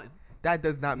 him. I wouldn't. That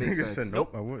does not make Nigga sense. said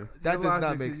nope. I wouldn't. That Your does not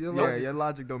logic make is- sense. your Yeah, logic your is-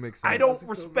 logic don't make sense. I don't Logic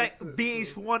respect don't make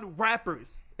sense. VH1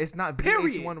 rappers. It's not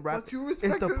Period. VH1 rapper. But you It's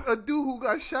respect the a dude who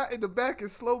got shot in the back in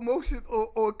slow motion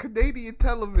on Canadian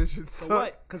television. So son.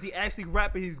 what? Because he actually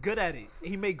rap and he's good at it. And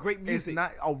he made great It's music.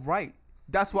 not all right.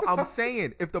 That's what I'm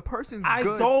saying. If the person's I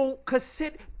good, don't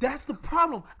consider. That's the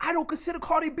problem. I don't consider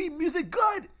Cardi B music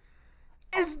good.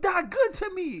 It's not good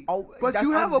to me. oh, But that's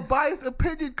you have un- a biased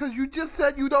opinion because you just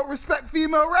said you don't respect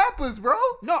female rappers, bro.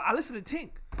 No, I listen to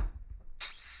Tink.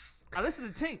 I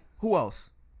listen to Tink. Who else?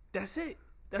 That's it.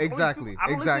 That's the only Exactly, people- I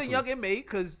don't exactly. listen to Young M.A.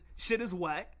 because shit is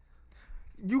whack.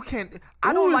 You can't. I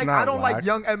Who don't is like. I not don't like whack?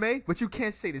 Young Ma, but you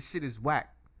can't say this shit is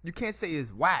whack. You can't say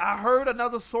it's whack. I heard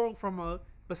another song from her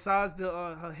besides the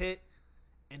her hit,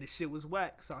 and the shit was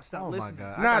whack. So I stopped Oh my listening.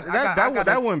 God. Nah,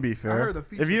 that wouldn't be I fair. heard a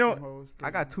feature If you from don't, her was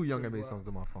I got two Young pretty Ma wild. songs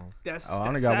on my phone. That's oh, I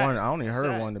only that's got sad. one. I only That's heard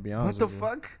sad. one to be What honest. the with you.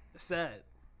 fuck? It's sad.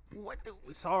 What the?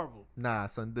 It's horrible. Nah,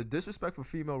 son. The disrespect for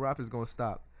female rappers gonna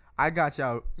stop. I got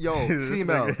y'all. Yo, This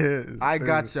females. nigga is I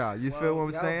got stupid. y'all. You feel what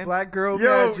I'm Y'all saying? Black girl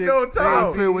Yo, magic. yo, time I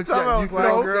out. feel what Time you- out. you feel what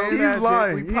I'm No, saying? he's Magic,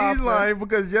 lying. we He's poppin'. lying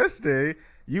because yesterday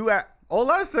all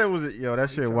I said was, yo, that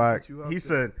shit trying to whack. put you out He there.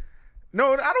 said,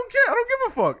 no, I don't care. I don't give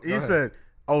a fuck. He ahead. said,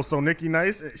 oh, so Nicki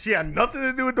Nice, she had nothing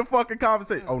to do with the fucking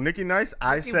conversation. Oh, Nicki Nice?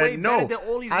 I He way said no. better than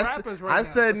all these I rappers said, right I now,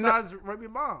 said no. besides Remy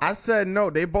Ma. I said no.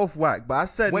 They both whack, but I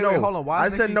said Wait, no. wait, hold on. Why I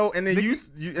is said Nicki- no, and then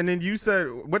Nicki- and then you said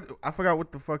what? I forgot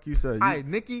what the fuck you said. You- Alright,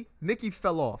 Nikki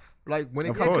fell off. Like when it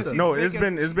of comes course, to no. she's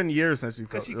making- It's been years since she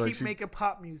Because felt she like keep making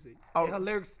pop music. Oh. And her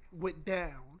lyrics went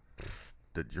down.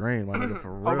 the drain, my nigga, for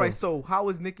real. All right, so how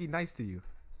is Nikki nice to you?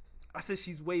 I said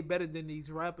she's way better than these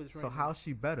rappers right So now. how's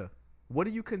she better? What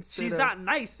do you consider? She's not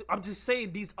nice. I'm just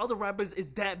saying these other rappers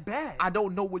is that bad. I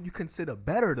don't know what you consider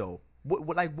better though.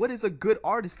 What is a good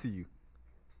artist to you?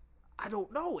 I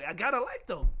don't know. I gotta like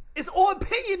them. It's all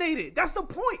opinionated. That's the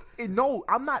point. No,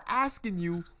 I'm not asking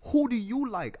you who do you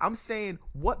like. I'm saying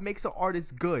what makes an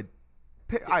artist good.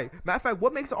 Alright, matter of fact,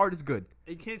 what makes an artist good?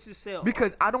 You can't just say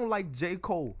Because I don't like J.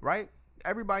 Cole, right?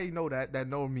 Everybody know that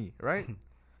know me, right?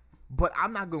 But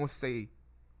I'm not gonna say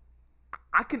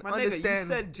I can my nigga, understand. you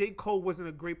said J. Cole wasn't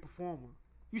a great performer.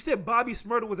 You said Bobby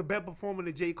Smurda was a better performer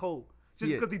than J. Cole.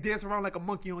 Just Yeah. because he danced around like a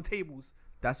monkey on tables.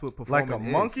 That's what like performing a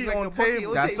is. monkey Like a on monkey table,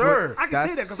 on That's sir. what- I can that's-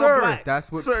 say that because sir. I'm black.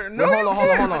 That's what. Sir, no, hold on.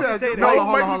 you can't say that. Hold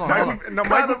on. No,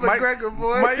 Conor Mike- McGregor,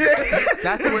 boy. Mike-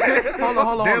 That's what.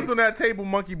 Hold on. Dance on that table,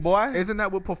 monkey boy. Isn't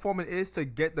that what performing is to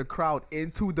get the crowd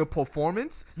into the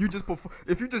performance? You just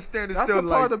if you just standing That's still a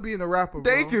part like. of being a rapper,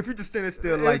 bro. Thank you. If you just standing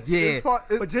still It's- like it's part-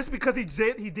 it's- But just because he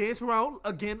danced around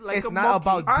again like It's a not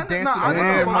monkey. about I dancing understand.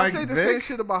 around. I Mike say the Vick. same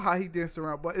shit about how he danced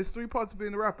around, but it's three parts of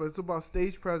being a rapper. It's about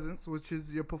stage presence, which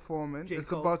is your performance. J. It's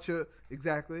Cole. about your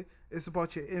exactly. It's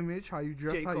about your image, how you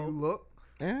dress, J. how you Cole. look.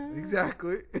 Eh.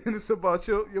 Exactly, and it's about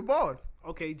your boss.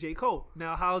 Okay, J. Cole.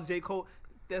 Now, how's J. Cole?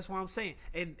 That's what I'm saying.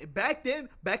 And back then,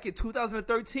 back in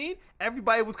 2013,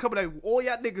 everybody was coming like, all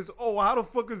y'all niggas, oh, how the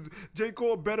fuck is J.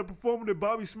 Cole better performing than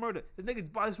Bobby Shmurda? The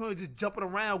nigga Bobby Shmurda just jumping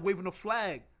around waving a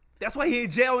flag. That's why he in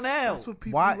jail now. That's what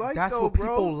people Why- like. that's though, what bro.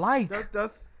 people like.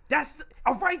 That's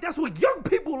all right. That's what young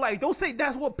people like. Don't say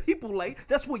that's what people like.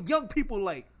 That's what young people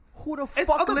like. Who the It's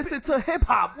fuck other listen to hip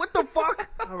hop? What the fuck?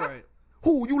 All right.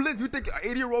 Who you think an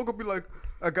 80-year-old gonna be like,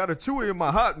 I got a chewy in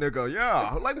my hot nigga?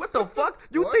 Yeah, like what the fuck?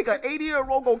 You think an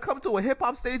 80-year-old gonna come to a hip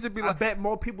hop stage and be I like, bet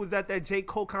more people was at that J.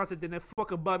 Cole concert than that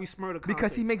fucking Bobby Shmurda concert.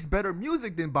 because he makes better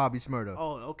music than Bobby Shmurda.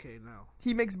 Oh, okay. Now,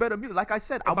 He makes better music. Like I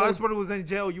said, I if Bobby was Shmurda was in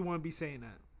jail, you wouldn't be saying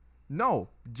that. no.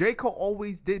 J Cole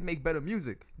always did make better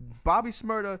music. Bobby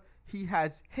Shmurda, he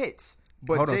has hits,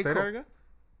 but Hold on, J say Cole, that again.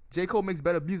 J Cole makes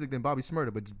better music than Bobby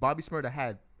Shmurda, but Bobby Shmurda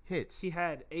had hits. He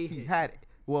had a He hit. had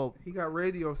well, He got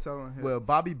radio selling him. well,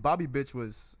 Bobby bitch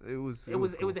was it was It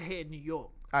was cool. a hit in New York.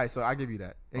 All right, so I give you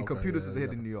that. And Okay, computers yeah, is a hit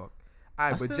yeah. in New York. All right,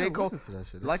 I but still J don't Cole, listen to that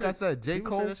shit. That like I shit- said, J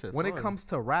people say Cole, that shit when it fire. comes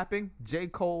to rapping, J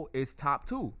Cole is top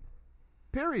 2.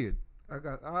 Period.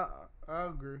 I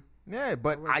agree. Yeah,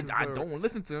 but I like his I don't lyrics.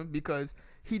 listen to him because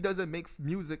he doesn't make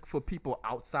music for people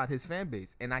outside his fan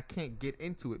base, and I can't get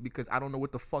into it because I don't know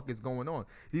what the fuck is going on.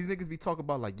 These niggas be talking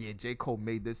about like, yeah, J Cole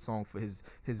made this song for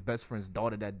his best friend's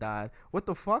daughter that died. What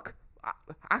the fuck?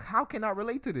 How can I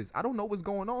relate to this? I don't know what's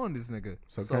going on, this nigga.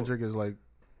 So Kendrick is like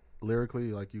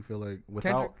lyrically, like you feel like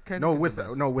without Kendrick is the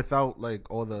best. without like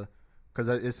all the, because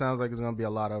it sounds like it's gonna be a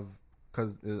lot of,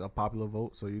 because it's a popular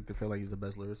vote. So you feel like he's the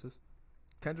best lyricist,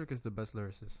 Kendrick is the best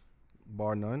lyricist.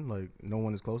 bar none. Like no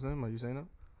one is close to him. Are you saying that?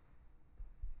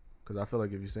 Because I feel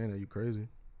like if you're saying that, you crazy.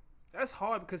 That's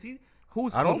hard because he.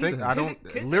 Who's I don't close to think him? I don't I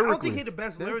don't think lyrically. he's the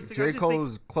best lyricist. I J just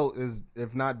Cole's close is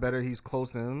if not better, he's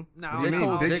close to him. Nah, What do you J. mean?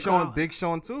 Cole- Big J. Sean, Cole- Big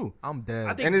Sean too. I'm dead.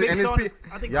 I think Big Sean is.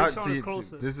 I think y'all Big Sean is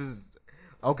closer. This is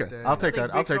okay. Damn. I'll take I think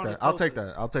that. I'll Big take Sean that. is I'll take closer.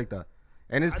 that. I'll take that.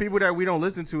 And it's people that we don't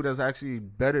listen to that's actually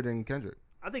better than Kendrick.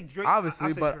 I think Drake. Obviously,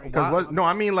 I say but Drake. Because Why- what? No,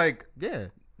 I mean like yeah.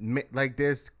 like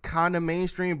there's kind of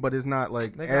mainstream, but it's not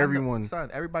like Nigga, I know- everyone. son,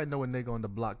 everybody know a nigga on the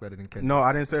block better than Kendrick. No,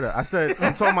 I didn't say that. I said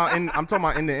I'm talking about I'm talking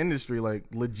about in the industry, like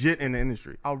legit in the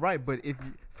industry. All right, but if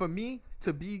you, for me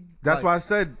to be That's like, why I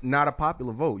said not a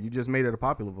popular vote. You just made it a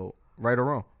popular vote, right or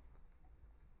wrong.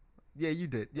 Yeah, you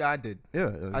did. Yeah, I did. Yeah,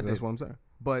 I that's did. what I'm saying.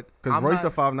 But Because I'm Royce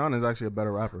not- the 5'9" is actually a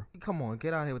better rapper. come on,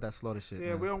 get out of here with that slaughter shit. Yeah,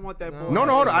 man. we don't want that No, boy. No,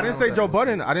 hold on. I I didn't don't say know Joe that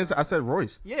Budden. I didn't. I said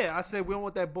Royce. Yeah, I said we don't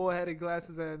want that boy headed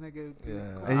glasses that nigga.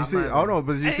 Yeah. And you see, I'm not hold on,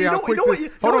 but you Hey, see how quick. what this-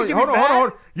 you Hold on, hold on,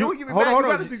 hold on. You don't give me hold mad. on, You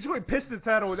hold got on. a Detroit Pistons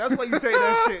hat on. That's why you say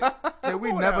that shit. Yeah, we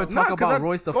Come on never now. talk Nah, 'cause about I-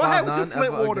 Royce the Go ahead with 5'9" your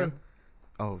Flint ever water. again.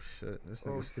 Oh shit, this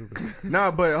nigga's stupid.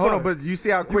 Nah, but hold on, but you see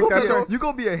how quick You that gonna, turned. you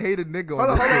gonna be a hated nigga Hold on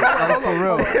on, this hold shit. on, hold on, For hold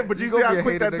real. on. But you You see gonna how be a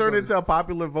quick hated that nigga turned on into a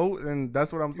popular vote, and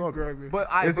that's what I'm talking. Grab me. But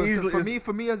It's easily- for it's-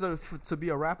 me, to be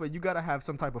a rapper, you gotta have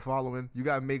some type of following. You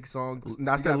gotta make songs. I You said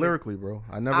gotta make- lyrically, bro.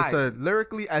 I never Aight, said.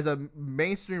 lyrically as a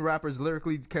mainstream rappers.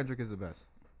 Lyrically, Kendrick is the best.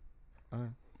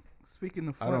 Speaking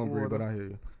of I Flint don't agree, water, but I hear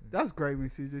you. that's great, me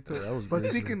CJ too. Yeah, that was But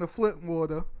great speaking of Flint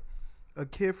water, a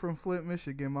kid from Flint,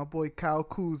 Michigan, my boy Kyle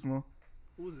Kuzma,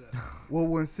 Who's that? will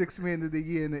win 6th Man of the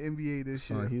Year in the NBA this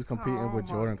year. Son, he's competing Oh with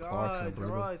my Jordan God, Clarkson,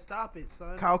 brother. Gerard, stop it,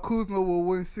 son. Kyle Kuzma will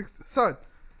win 6th. Son,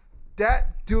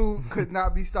 that dude could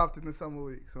not be stopped in the summer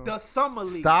league. So. The summer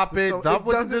league. Stop it! So Stop it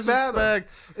with the doesn't matter.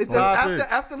 disrespect. It Stop after, it.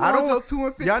 after I don't- Lonzo 2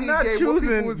 and 15 Y'all not game, what people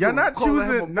choosing. was Y'all doing? not Calling him a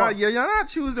choosing. No, bust. yeah, y'all not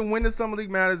choosing when the summer league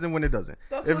matters and when it doesn't.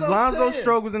 That's If what I'm Lonzo saying.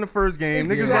 struggles in the first game,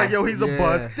 niggas Exactly. like, yo, he's a Yeah,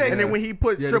 bust. yeah. And then when he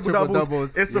put Yeah, the triple triple doubles,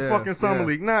 doubles, it's the yeah, fucking summer yeah.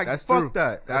 league. Nah, That's fuck true.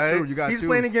 that. That's alright? true. You gotta He's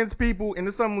playing choose. against people in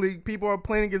the summer league. People are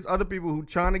playing against other people who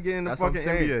trying to get in the That's what I'm fucking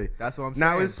saying. NBA. That's what I'm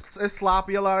Now saying. it's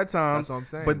sloppy a lot of times. That's what I'm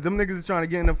saying. But them niggas is trying to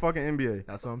get in the fucking NBA.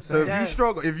 That's what I'm So saying. if Yeah. you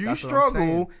struggle, That's what I'm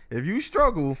saying. if you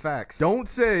struggle, Facts. don't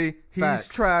say he's Facts.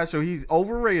 trash or he's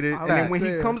overrated. And then when he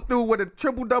Facts. comes through with a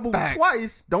triple double Facts.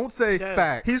 twice, don't say Yeah.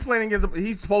 Facts. he's playing against.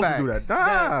 He's supposed to do that. Facts. Nah,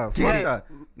 Yeah. fuck Get it. that.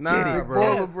 Get Nah, it. bro.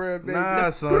 Baller brand, baby. Nah,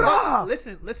 son.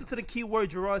 Listen to the key word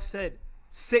Gerard said.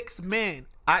 6 man.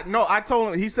 I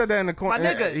told him. He said that in the corner. My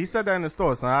nigga. He said that in the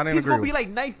store, son. I didn't He's agree. gonna be with like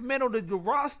ninth man on the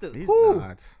roster. He's Who?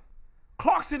 not.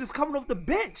 Clarkson is coming off the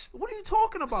bench. What are you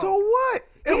talking about? So what?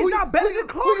 And He's not better than Who you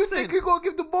Clarkson. think you're going to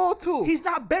give the ball to? He's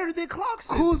not better than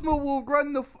Clarkson. Kuzma will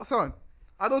run the... Son,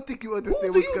 I don't think you Who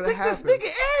understand do what's you going to think this happen.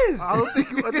 nigga is? I don't think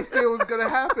you understand what's going to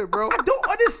happen, bro. I don't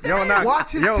understand. Yo, nah,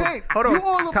 Watch his yo, tape. Hold on. You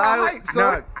all about Kyle, hype,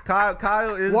 son. Nah,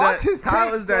 Kyle is Watch that. his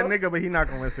Kyle tape, is that son. nigga, but he not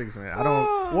gonna win 6 man. I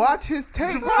don't. Watch his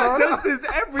tape, Bro son. does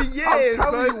this every year. I'm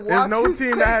telling son. you, There's watch no his team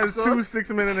tape, that has son. 2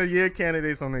 6 man of the year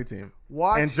candidates on their team.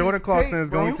 Watch And Jordan his Clarkson tape, is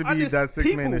bro. going to be that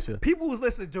 6 man this year. People was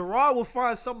listening. Gerard will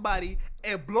find somebody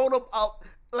and blow them up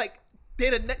like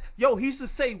they're the next. Yo, he used to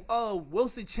say,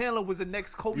 Wilson Chandler was the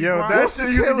next Kobe Yo, Bryant. that Wilson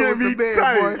shit used to Chandler get was me the man,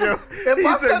 tight. boy. Yo. If He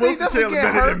my said son ain't Wilson never Chandler get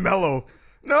better hurt- than Melo.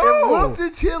 No. If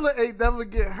Wilson Chandler ain't never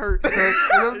get hurt, son,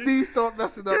 and them D's start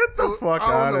messing up. Get the fuck I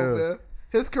don't outta know, here. man.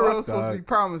 His career Fuck was supposed to that. be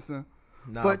promising.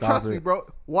 But stop trust me, it. bro.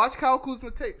 Watch Kyle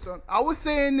Kuzma tape, son. I was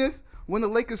saying this when the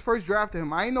Lakers first drafted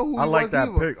him. I didn't know who I he like was that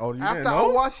neither. pick. Oh, you After didn't I know?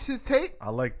 watched his tape, I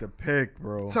like the pick,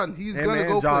 bro. son, he's Him gonna and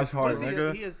go Josh places. Hart, Is he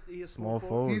nigga. he a Small forward?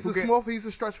 forward. He's Who a get- small. He's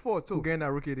a stretch forward Who too. getting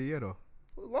that rookie of the year though?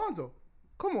 Lonzo,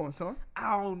 come on, son.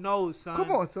 I don't know, son.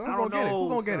 Come on, son. I Who don't gonna get it? know, Who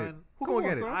gonna get it? son. Who Come gonna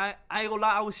on, get it? son. I ain't gonna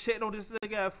lie. I was shitting on this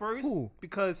nigga at first Who?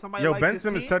 because somebody Yo, liked Ben his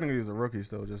Simmons team. technically is a rookie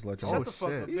still. Just let you Shut know. the fuck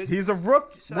shit. up, bitch. He's a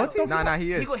rookie. Shut What up. the Nah, fuck?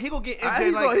 he is. He gonna get Ah, injured.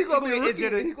 he gonna be get rookie.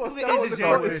 injured. He gonna get start injured with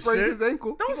January. this sprain shit. his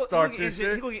ankle. Don't He gonna start get this injured.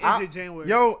 shit. He gonna get I- injured January.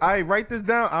 Yo, I write this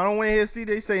down. I don't want to hear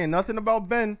CJ saying nothing about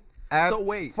Ben. At So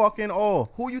wait. fucking all.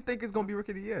 Who you think is gonna be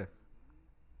rookie of the year?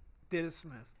 Dennis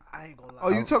Smith. I ain't gonna lie. Oh,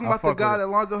 you talking I about the fuck guy with that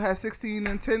Lonzo had 16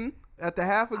 and 10 at the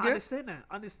half I against?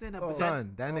 understand that. But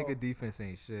Son, that nigga defense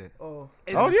ain't shit. Oh,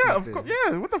 that, Oh is- yeah, Smith of course. is.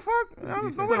 Yeah, what the fuck? I don't,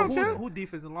 defense. nobody Wait, don't care. who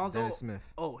defense? Alonzo? Dennis Smith.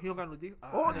 Oh, he don't got no defense.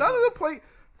 oh, none of the play,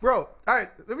 bro. All right,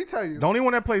 let me tell you. The only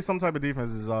one that plays some type of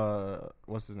defense is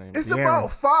what's his name? It's De'Aaron.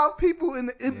 about 5 people in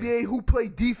the NBA who play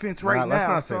defense right Nah, now. let's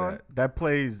not say son. that. That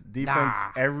plays defense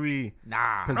every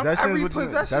possessions. Every with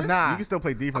possession? That's, Nah. You can still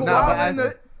play defense. Kawhi Nah, but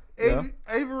Leonard, Yeah.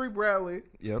 Avery Bradley,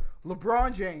 Yep.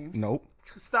 LeBron James. Nope.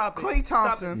 Stop it. Klay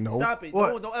Thompson. Stop it. Nope. Stop it.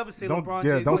 What? Don't ever say Don't LeBron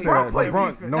yeah. James. Don't say LeBron that. plays LeBron.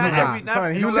 defense. No, Not he every- not. not-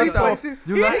 Son, he don't takes say off. plays.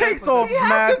 He takes off He has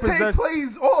mad to take possessions.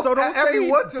 plays off So don't every say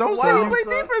once in a don't say while. he play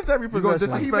son. defense every You gonna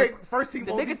possession. He disrespect- make first team.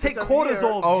 The all nigga defense take every quarters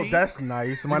year. off. Oh, G. that's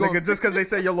nice, my You nigga. gonna- Just because they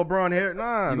say your LeBron here,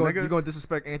 nah, You nigga. gonna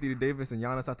disrespect Anthony Davis and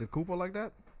Giannis after Cooper like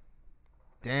that?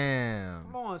 Damn.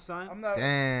 Come on, son. I'm not.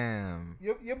 Damn.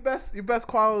 Your best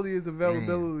quality is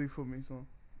availability for me. So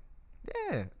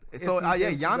Yeah. So Anthony yeah,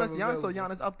 Davis is Giannis. So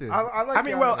available. Giannis up there. I like. I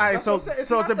mean, well, Giannis. all right. That's So, what I'm saying. It's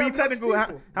so not to be that much technical, how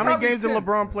people. many Probably games did 10.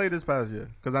 LeBron play this past year?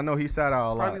 Because I know he sat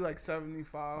out a lot. Probably like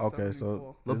 75. Okay, so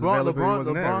 74. his availability LeBron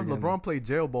wasn't there again. LeBron played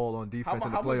jail ball on defense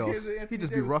in the how much games playoffs. did Anthony He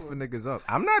just be Davis roughing play? niggas up.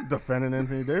 I'm not defending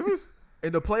Anthony Davis.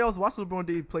 In the playoffs, watch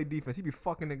LeBron play defense. He be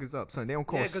fucking niggas up, son. They don't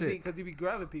call Yeah, shit. because he be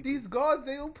grabbing people. These guards,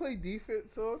 they don't play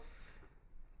defense. So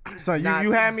So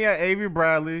you had me at Avery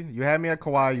Bradley. You had me at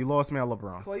Kawhi. You lost me at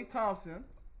LeBron. Klay Thompson.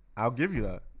 I'll give you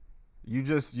that.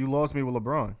 You lost me with LeBron.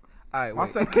 All right, I wait.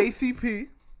 said KCP.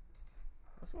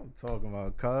 That's what I'm talking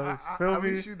about. Cuz I feel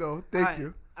me? miss you though. Thank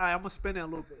you. All right, I'm gonna spin it a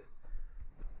little bit.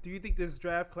 Do you think this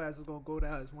draft class is gonna go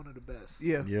down as one of the best?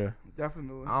 Yeah, Yeah.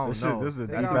 definitely. I don't This shit- know. this is a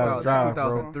They deep got ass draft, bro.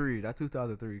 2003. That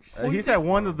 2003. He said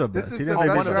one of the This best. is He the didn't say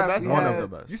best one of the draft best. he One had. of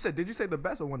the best. You said? Did you say the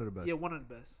best or one of the best? Yeah, one of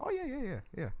the best. Oh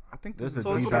yeah. I think This this is So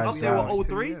a it's deep gonna ass be up there with draft.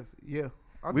 03? Yeah,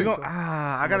 I We think gonna so.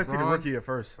 I gotta see the LeBron- rookie here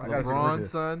first. I gotta see the LeBron, rookie.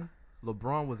 son.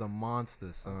 LeBron was a monster,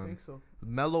 I son. think so.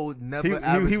 Melo never He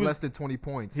averaged was- less than 20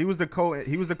 points. He was the co rookie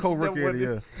of the women.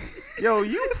 year. Yo,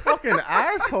 you fucking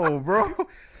asshole, bro.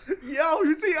 Yo,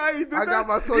 you see, I ain't did I got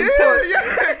my 20 Yeah, points. yeah.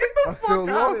 Get the I fuck still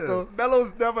outta lost here. though.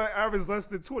 Melo's never averaged less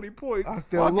than 20 points. I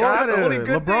still Fuck lost. outta the only here.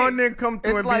 good LeBron thing. didn't come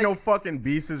through It's and like- be no fucking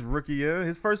beast his rookie year.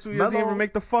 His first 2 years, he didn't Melo- even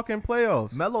make the fucking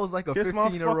playoffs. Melo's like a Kiss my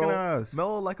 15-year-old. fucking ass.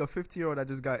 Melo like a 15-year-old that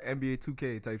just got NBA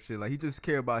 2K type shit. Like he just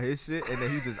care about his shit and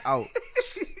then he just out.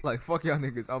 Like fuck y'all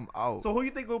niggas, I'm out. So who you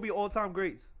think will be all-time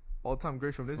greats? All-time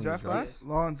greats from this From draft this class.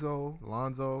 Lonzo.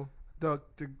 Lonzo. The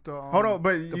Hold on,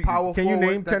 but the you, power can you forward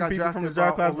name that 10 got people from drafted this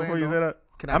draft by class before you say Orlando.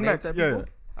 that? Can I I'm name not- 10 yeah, people?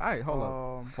 All right, hold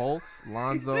up. Fultz, See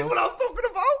Lonzo. what I'm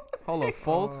talking about? Hold up.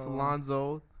 Fultz,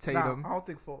 Lonzo, Tatum. Nah, I don't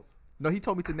think false. No, he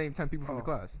told me to name 10 people from the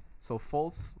class. So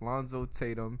Fultz, Lonzo,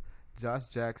 Tatum, Josh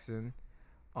Jackson.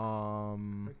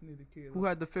 Who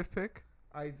had the 5th pick?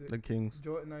 Isaac. The Kings.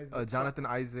 Jordan Isaac. Jonathan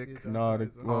Isaac, Yeah. No,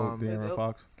 Um, De'Aaron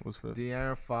Fox was fifth.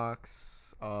 De'Aaron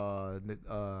Fox,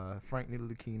 Frank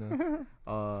Ntilikina,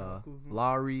 Kuzma.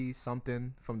 Lowry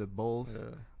something from the Bulls.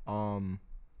 Yeah.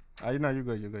 Yeah, You know, you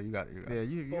good. You got it. You got it.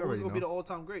 you But who's already gonna be the know.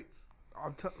 all-time greats?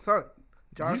 Son, You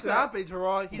Josh, stop it,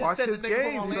 Gerard. He Watch just said his the nigga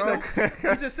game, from son. Orlando.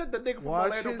 He just said the nigga from watch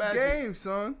Orlando his Magic. game,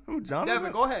 son. Who, Jonathan?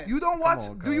 Devin, go ahead. You don't watch?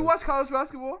 on, Do you cuz. watch college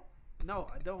basketball? No,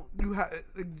 I don't.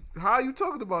 How are you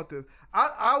talking about this?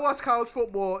 I watch college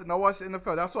football and I watch the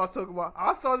NFL. That's what I talk about.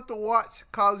 I started to watch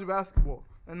college basketball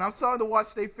and I'm starting to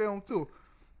watch they film too.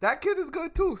 That kid is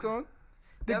good too, son.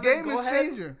 The Devin, game go is ahead.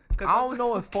 changing. I don't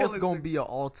know if Kill Fultz his gonna nigga. be an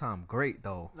all-time great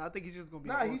though. No, I think he's just gonna be.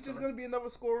 Nah, an he's just all-star. gonna be another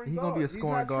scoring He's guard. gonna be a He's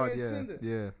scoring not guard. Yeah, transcendent.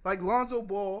 yeah. Like Lonzo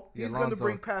Ball, Yeah, he's gonna Lonzo.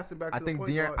 bring passing back I to think the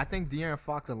point guard. I think De'Aaron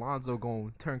Fox and Lonzo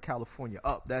gonna turn California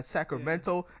up. That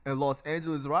Sacramento and Los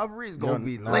Angeles rivalry is gonna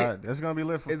be lit. It's gonna be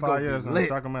lit for It's gonna 5 be years, and lit.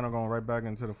 Sacramento going right back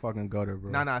into the fucking gutter,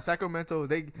 bro. Nah, Sacramento. I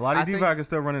Vlade think- Divac is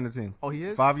still running the team. Oh, he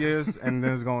is. 5 years, and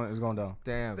then it's going down.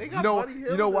 Damn. They You got know. Buddy You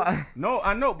know Hield why? No,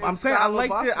 I know. I'm And saying I Scott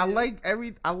like it. I Lavassier.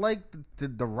 like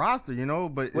the roster, you know.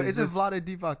 But Wait, it's isn't just Vlade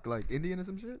Divac like Indian or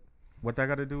some shit? what that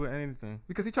got to do with anything.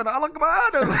 Because he trying to unlock my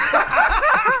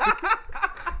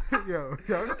yo, with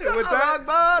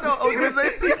that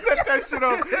organization. He set that shit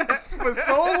up for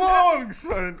so long,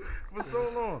 son. For so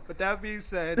long. But that being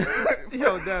said,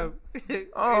 yo, Dev.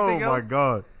 Oh anything my else?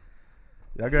 god.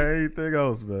 Y'all got anything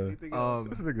else, man? Anything else?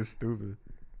 This nigga's stupid.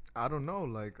 I don't know.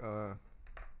 Like,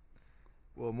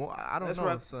 well, more. I don't Let's know,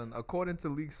 wrap- son. According to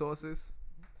league sources,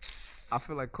 I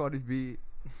feel like Cardi B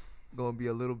gonna be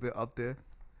a little bit up there.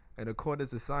 And according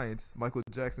to science, Michael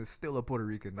Jackson's still a Puerto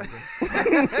Rican.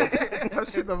 Nigga. that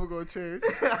shit never gonna change.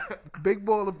 Big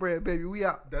ball of bread, baby. We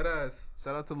out. That ass.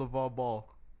 Shout out to LeVar Ball.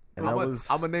 And I'm that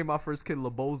gonna was name my first kid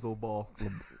LeBozo Ball.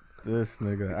 this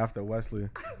nigga after Wesley.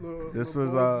 This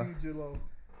was, J-Lo.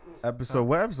 Episode.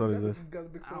 What episode is this? You got a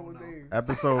big soul of names.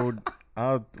 Episode.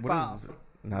 What Five. is it?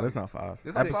 Nah, that's not 5.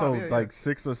 This is Episode 5, yeah, like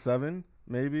 6 or 7,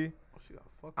 maybe. She got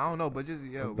fucked. I don't know, but just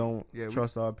Don't yeah, we-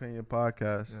 trust our opinion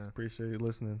podcast. Yeah. Appreciate you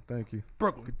listening. Thank you.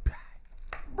 Brooklyn.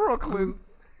 Brooklyn.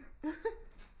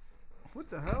 What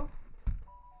the hell?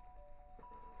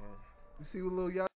 You see what little y'all